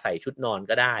ราจะใส่ชุดนอน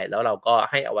ก็ได้แล้วเราก็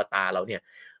ให้อวตารเราเนี่ย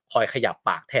คอยขยับป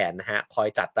ากแทนนะฮะคอย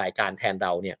จัดรายการแทนเร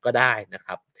าเนี่ยก็ได้นะค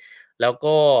รับแล้ว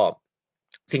ก็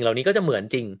สิ่งเหล่านี้ก็จะเหมือน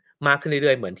จริงมากขึ้นเ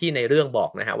รื่อยๆเหมือนที่ในเรื่องบอ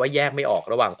กนะฮะว่าแยกไม่ออก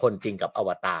ระหว่างคนจริงกับอว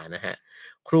ตารนะฮะ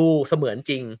ครูเสมือน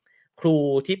จริงครู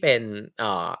ที่เป็น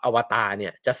อวตารเนี่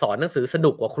ยจะสอนหนังสือส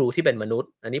นุกกว่าครูที่เป็นมนุษย์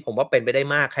อันนี้ผมว่าเป็นไปได้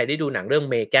มากใครได้ดูหนังเรื่อง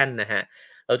เมแกนนะฮะ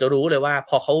เราจะรู้เลยว่า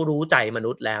พอเขารู้ใจม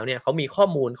นุษย์แล้วเนี่ยเขามีข้อ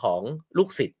มูลของลูก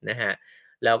ศิษย์นะฮะ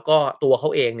แล้วก็ตัวเขา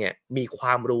เองเนี่ยมีคว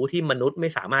ามรู้ที่มนุษย์ไม่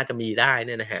สามารถจะมีได้เ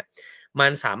นี่ยนะฮะมั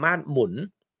นสามารถหมุน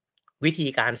วิธี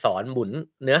การสอนหมุน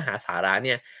เนื้อหาสาระเ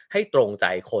นี่ยให้ตรงใจ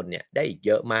คนเนี่ยได้อีกเ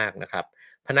ยอะมากนะครับ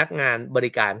พนักงานบ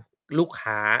ริการลูก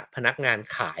ค้าพนักงาน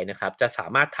ขายนะครับจะสา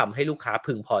มารถทำให้ลูกค้า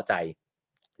พึงพอใจ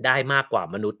ได้มากกว่า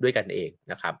มนุษย์ด้วยกันเอง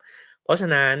นะครับเพราะฉะ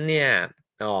นั้นเนี่ย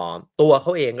ตัวเข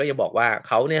าเองก็จะบอกว่าเ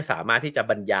ขาเนี่ยสามารถที่จะ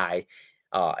บรรยาย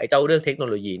ไอ้เจ้าเรื่องเทคโน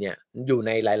โลยีเนี่ยอยู่ใ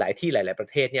นหลายๆที่หลายๆประ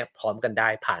เทศเนี่ยพร้อมกันได้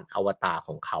ผ่านอวตารข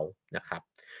องเขานะครับ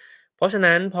เพราะฉะ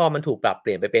นั้นพอมันถูกปรับเป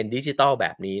ลี่ยนไปเป็นดิจิทัลแบ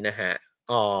บนี้นะฮะ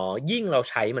ยิ่งเรา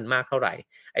ใช้มันมากเท่าไหร่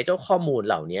ไอ้เจ้าข้อมูล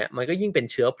เหล่านี้มันก็ยิ่งเป็น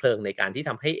เชื้อเพลิงในการที่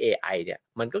ทำให้เอไอเนี่ย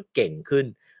มันก็เก่งขึ้น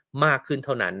มากขึ้นเ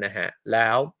ท่านั้นนะฮะแล้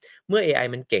วเมื่อเอไอ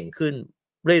มันเก่งขึ้น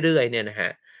เรื่อยๆเนี่ยนะฮ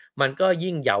ะมันก็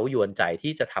ยิ่งเย้ายวนใจ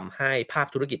ที่จะทำให้ภาค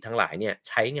ธุรกิจทั้งหลายเนี่ย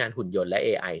ใช้งานหุ่นยนต์และเอ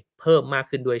ไอเพิ่มมาก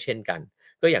ขึ้นด้วยเช่นกัน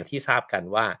ก็อย่างที่ทราบกัน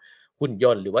ว่าหุ่นย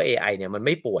นต์หรือว่าเอไอเนี่ยมันไ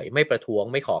ม่ป่วยไม่ประท้วง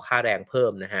ไม่ขอค่าแรงเพิ่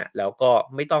มนะฮะแล้วก็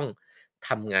ไม่ต้องท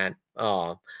ำงาน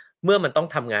เมื่อมันต้อง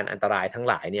ทำงานอันตรายทั้ง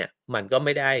หลายเนี่ยมันก็ไ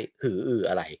ม่ได้หืออือ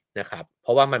อะไรนะครับเพร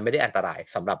าะว่ามันไม่ได้อันตราย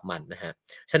สำหรับมันนะฮะ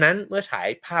ฉะนั้นเมื่อฉาย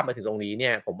ภาพมาถึงตรงนี้เนี่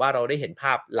ยผมว่าเราได้เห็นภ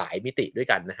าพหลายมิติด้วย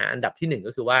กันนะฮะอันดับที่1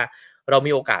ก็คือว่าเรา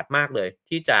มีโอกาสมากเลย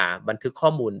ที่จะบันทึกข้อ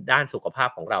มูลด้านสุขภาพ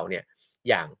ของเราเนี่ย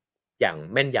อย่างอย่าง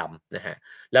แม่นยำนะฮะ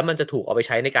แล้วมันจะถูกเอาไปใ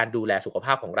ช้ในการดูแลสุขภ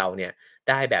าพของเราเนี่ย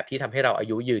ได้แบบที่ทำให้เราอา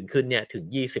ยุยืนขึ้นเนี่ยถึง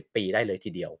20ปีได้เลยที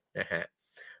เดียวนะฮะ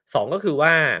2ก็คือว่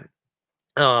า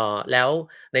แล้ว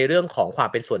ในเรื่องของความ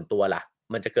เป็นส่วนตัวล่ะ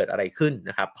มันจะเกิดอะไรขึ้น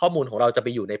นะครับข้อมูลของเราจะไป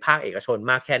อยู่ในภาคเอกชน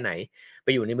มากแค่ไหนไป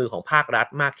อยู่ในมือของภาครัฐ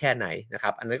มากแค่ไหนนะค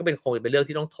รับอันนั้นก็คงเป็นเรื่อง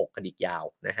ที่ต้องถกกันอีกยาว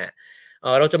นะฮะ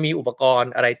เราจะมีอุปกร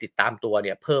ณ์อะไรติดตามตัวเ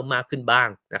นี่ยเพิ่มมากขึ้นบ้าง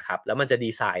นะครับแล้วมันจะดี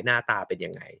ไซน์หน้าตาเป็น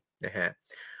ยังไงนะฮะ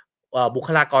บุค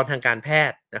ลากรทางการแพ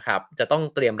ทย์นะครับจะต้อง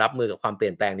เตรียมรับมือกับความเปลี่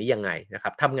ยนแปลงนี้ยังไงนะครั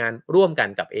บทำงานร่วมกัน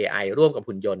กับ AI ร่วมกับ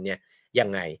หุ่นยนต์เนี่ยยัง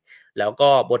ไงแล้วก็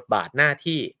บทบาทหน้า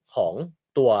ที่ของ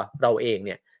ตัวเราเองเ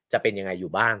นี่ยจะเป็นยังไงอ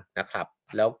ยู่บ้างนะครับ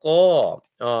แล้วก็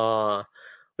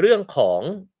เรื่องของ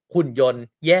หุ่นยนต์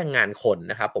แย่งงานคน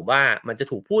นะครับผมว่ามันจะ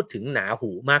ถูกพูดถึงหนาหู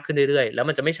มากขึ้นเรื่อยๆแล้ว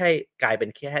มันจะไม่ใช่กลายเป็น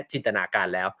แค่จินตนาการ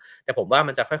แล้วแต่ผมว่า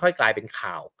มันจะค่อยๆกลายเป็น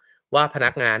ข่าวว่าพนั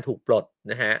กงานถูกปลด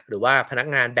นะฮะหรือว่าพนัก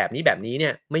งานแบบนี้เนี่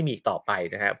ยไม่มีต่อไป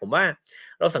นะฮะผมว่า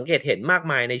เราสังเกตเห็นมาก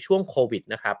มายในช่วงโควิด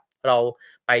นะครับเรา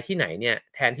ไปที่ไหนเนี่ย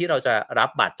แทนที่เราจะรับ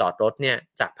บัตรจอดรถเนี่ย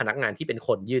จากพนักงานที่เป็นค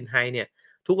นยื่นให้เนี่ย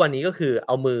ทุกวันนี้ก็คือเ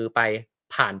อามือไป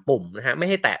ผ่านปุ่มนะฮะไม่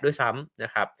ให้แตะด้วยซ้ำน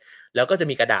ะครับแล้วก็จะ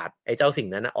มีกระดาษไอ้เจ้าสิ่ง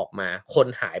นั้นออกมาคน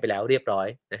หายไปแล้วเรียบร้อย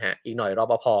นะฮะอีกหน่อยร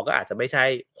ปภ.ก็อาจจะไม่ใช่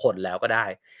คนแล้วก็ได้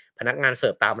พนักงานเสิ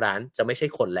ร์ฟตามร้านจะไม่ใช่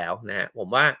คนแล้วนะฮะผม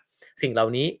ว่าสิ่งเหล่า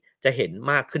นี้จะเห็น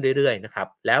มากขึ้นเรื่อยๆนะครับ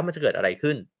แล้วมันจะเกิดอะไร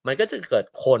ขึ้นมันก็จะเกิด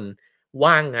คน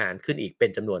ว่างงานขึ้นอีกเป็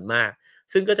นจำนวนมาก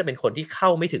ซึ่งก็จะเป็นคนที่เข้า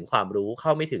ไม่ถึงความรู้เข้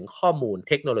าไม่ถึงข้อมูล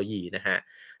เทคโนโลยีนะฮะ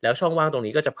แล้วช่องว่างตรง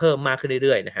นี้ก็จะเพิ่มมากขึ้นเ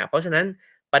รื่อยๆนะฮะเพราะฉะนั้น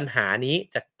ปัญหานี้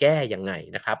จะแก้ยังไง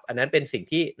นะครับอันนั้นเป็นสิ่ง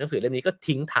ที่หนังสือเล่มนี้ก็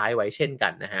ทิ้งท้ายไว้เช่นกั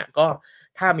นนะฮะก็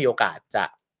ถ้ามีโอกาสจะ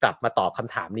กลับมาตอบค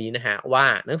ำถามนี้นะฮะว่า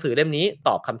หนังสือเล่มนี้ต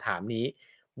อบคำถามนี้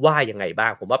ว่ายังไงบ้า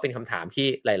งผมว่าเป็นคำถามที่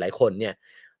หลายๆคนเนี่ย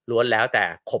ล้วนแล้วแต่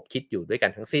คบคิดอยู่ด้วยกั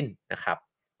นทั้งสิ้นนะครับ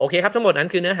โอเคครับทั้งหมดนั้น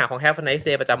คือเนื้อหาของ Have a Nice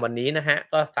Day ประจำวันนี้นะฮะ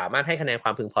ก็สามารถให้คะแนนคว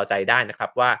ามพึงพอใจได้นะครับ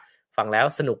ว่าฟังแล้ว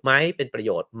สนุกไหมเป็นประโ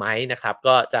ยชน์ไหมนะครับ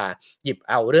ก็จะหยิบ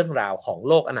เอาเรื่องราวของ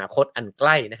โลกอนาคตอันใก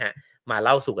ล้นะฮะมาเ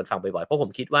ล่าสู่กันฟังบ่อยๆเพราะผ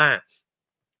มคิดว่า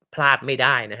พลาดไม่ไ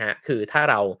ด้นะฮะคือถ้า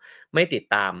เราไม่ติด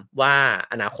ตามว่า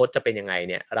อนาคตจะเป็นยังไง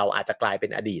เนี่ยเราอาจจะกลายเป็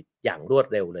นอดีตอย่างรวด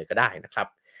เร็วเลยก็ได้นะครับ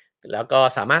แล้วก็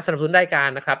สามารถสนับสนุนรายการ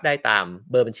นะครับได้ตาม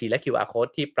เบอร์บัญชีและ QR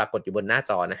Code ที่ปรากฏอยู่บนหน้า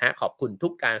จอนะฮะขอบคุณทุ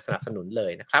กการสนับสนุนเล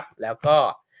ยนะครับแล้วก็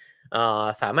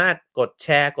สามารถกดแช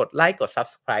ร์กดไลค์กด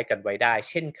Subscribe กันไว้ได้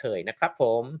เช่นเคยนะครับผ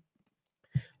ม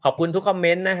ขอบคุณทุกคอมเม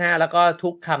นต์นะฮะแล้วก็ทุ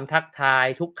กคำทักทาย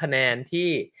ทุกคะแนนที่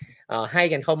ให้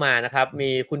กันเข้ามานะครับ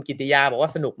มีคุณกิติยาบอกว่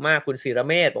าสนุกมากคุณศิร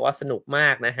เมธบอกว่าสนุกมา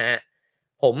กนะฮะ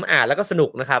ผมอ่านแล้วก็สนุ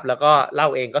กนะครับแล้วก็เล่า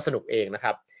เองก็สนุกเองนะค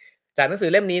รับจากหนังสือ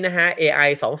เล่มนี้นะฮะ AI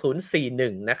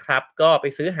 2041นะครับก็ไป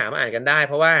ซื้อหามาอ่านกันได้เ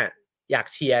พราะว่าอยาก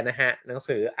เชียร์นะฮะหนัง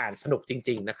สืออ่านสนุกจ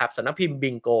ริงๆนะครับสำนักพิมพ์บิ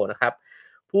งโกนะครับ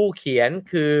ผู้เขียน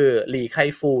คือหลี่ไค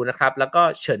ฟูนะครับแล้วก็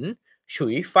เฉินฉุ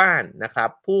ยฟ่านนะครับ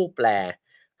ผู้แปล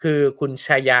คือคุณช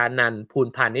ยานันท์ภูล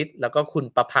พาณิชย์แล้วก็คุณ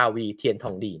ประภาวีเทียนท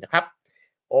องดีนะครับ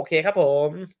โอเคครับผม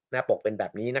หน้าปกเป็นแบ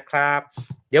บนี้นะครับ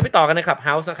เดี๋ยวไปต่อกันในคลับเฮ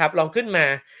าส์นะครับลองขึ้นมา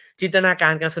จินตนากา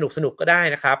รกันสนุกๆก็ได้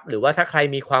นะครับหรือว่าถ้าใคร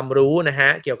มีความรู้นะฮะ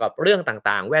เกี่ยวกับเรื่อง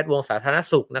ต่างๆแวดวงสาธารณ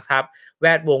สุขนะครับแว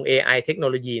ดวง AI เทคโน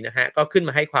โลยีนะฮะก็ขึ้นม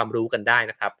าให้ความรู้กันได้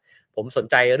นะครับผมสน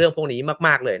ใจเรื่องพวกนี้ม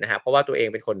ากๆเลยนะฮะเพราะว่าตัวเอง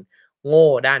เป็นคนโง่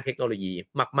ด้านเทคโนโลยี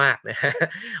มากๆนะฮะ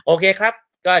โอเคครับ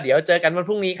ก็เดี๋ยวเจอกันวันพ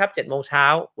รุ่งนี้ครับ 7:00 น.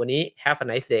วันนี้ Have a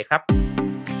nice day ครับ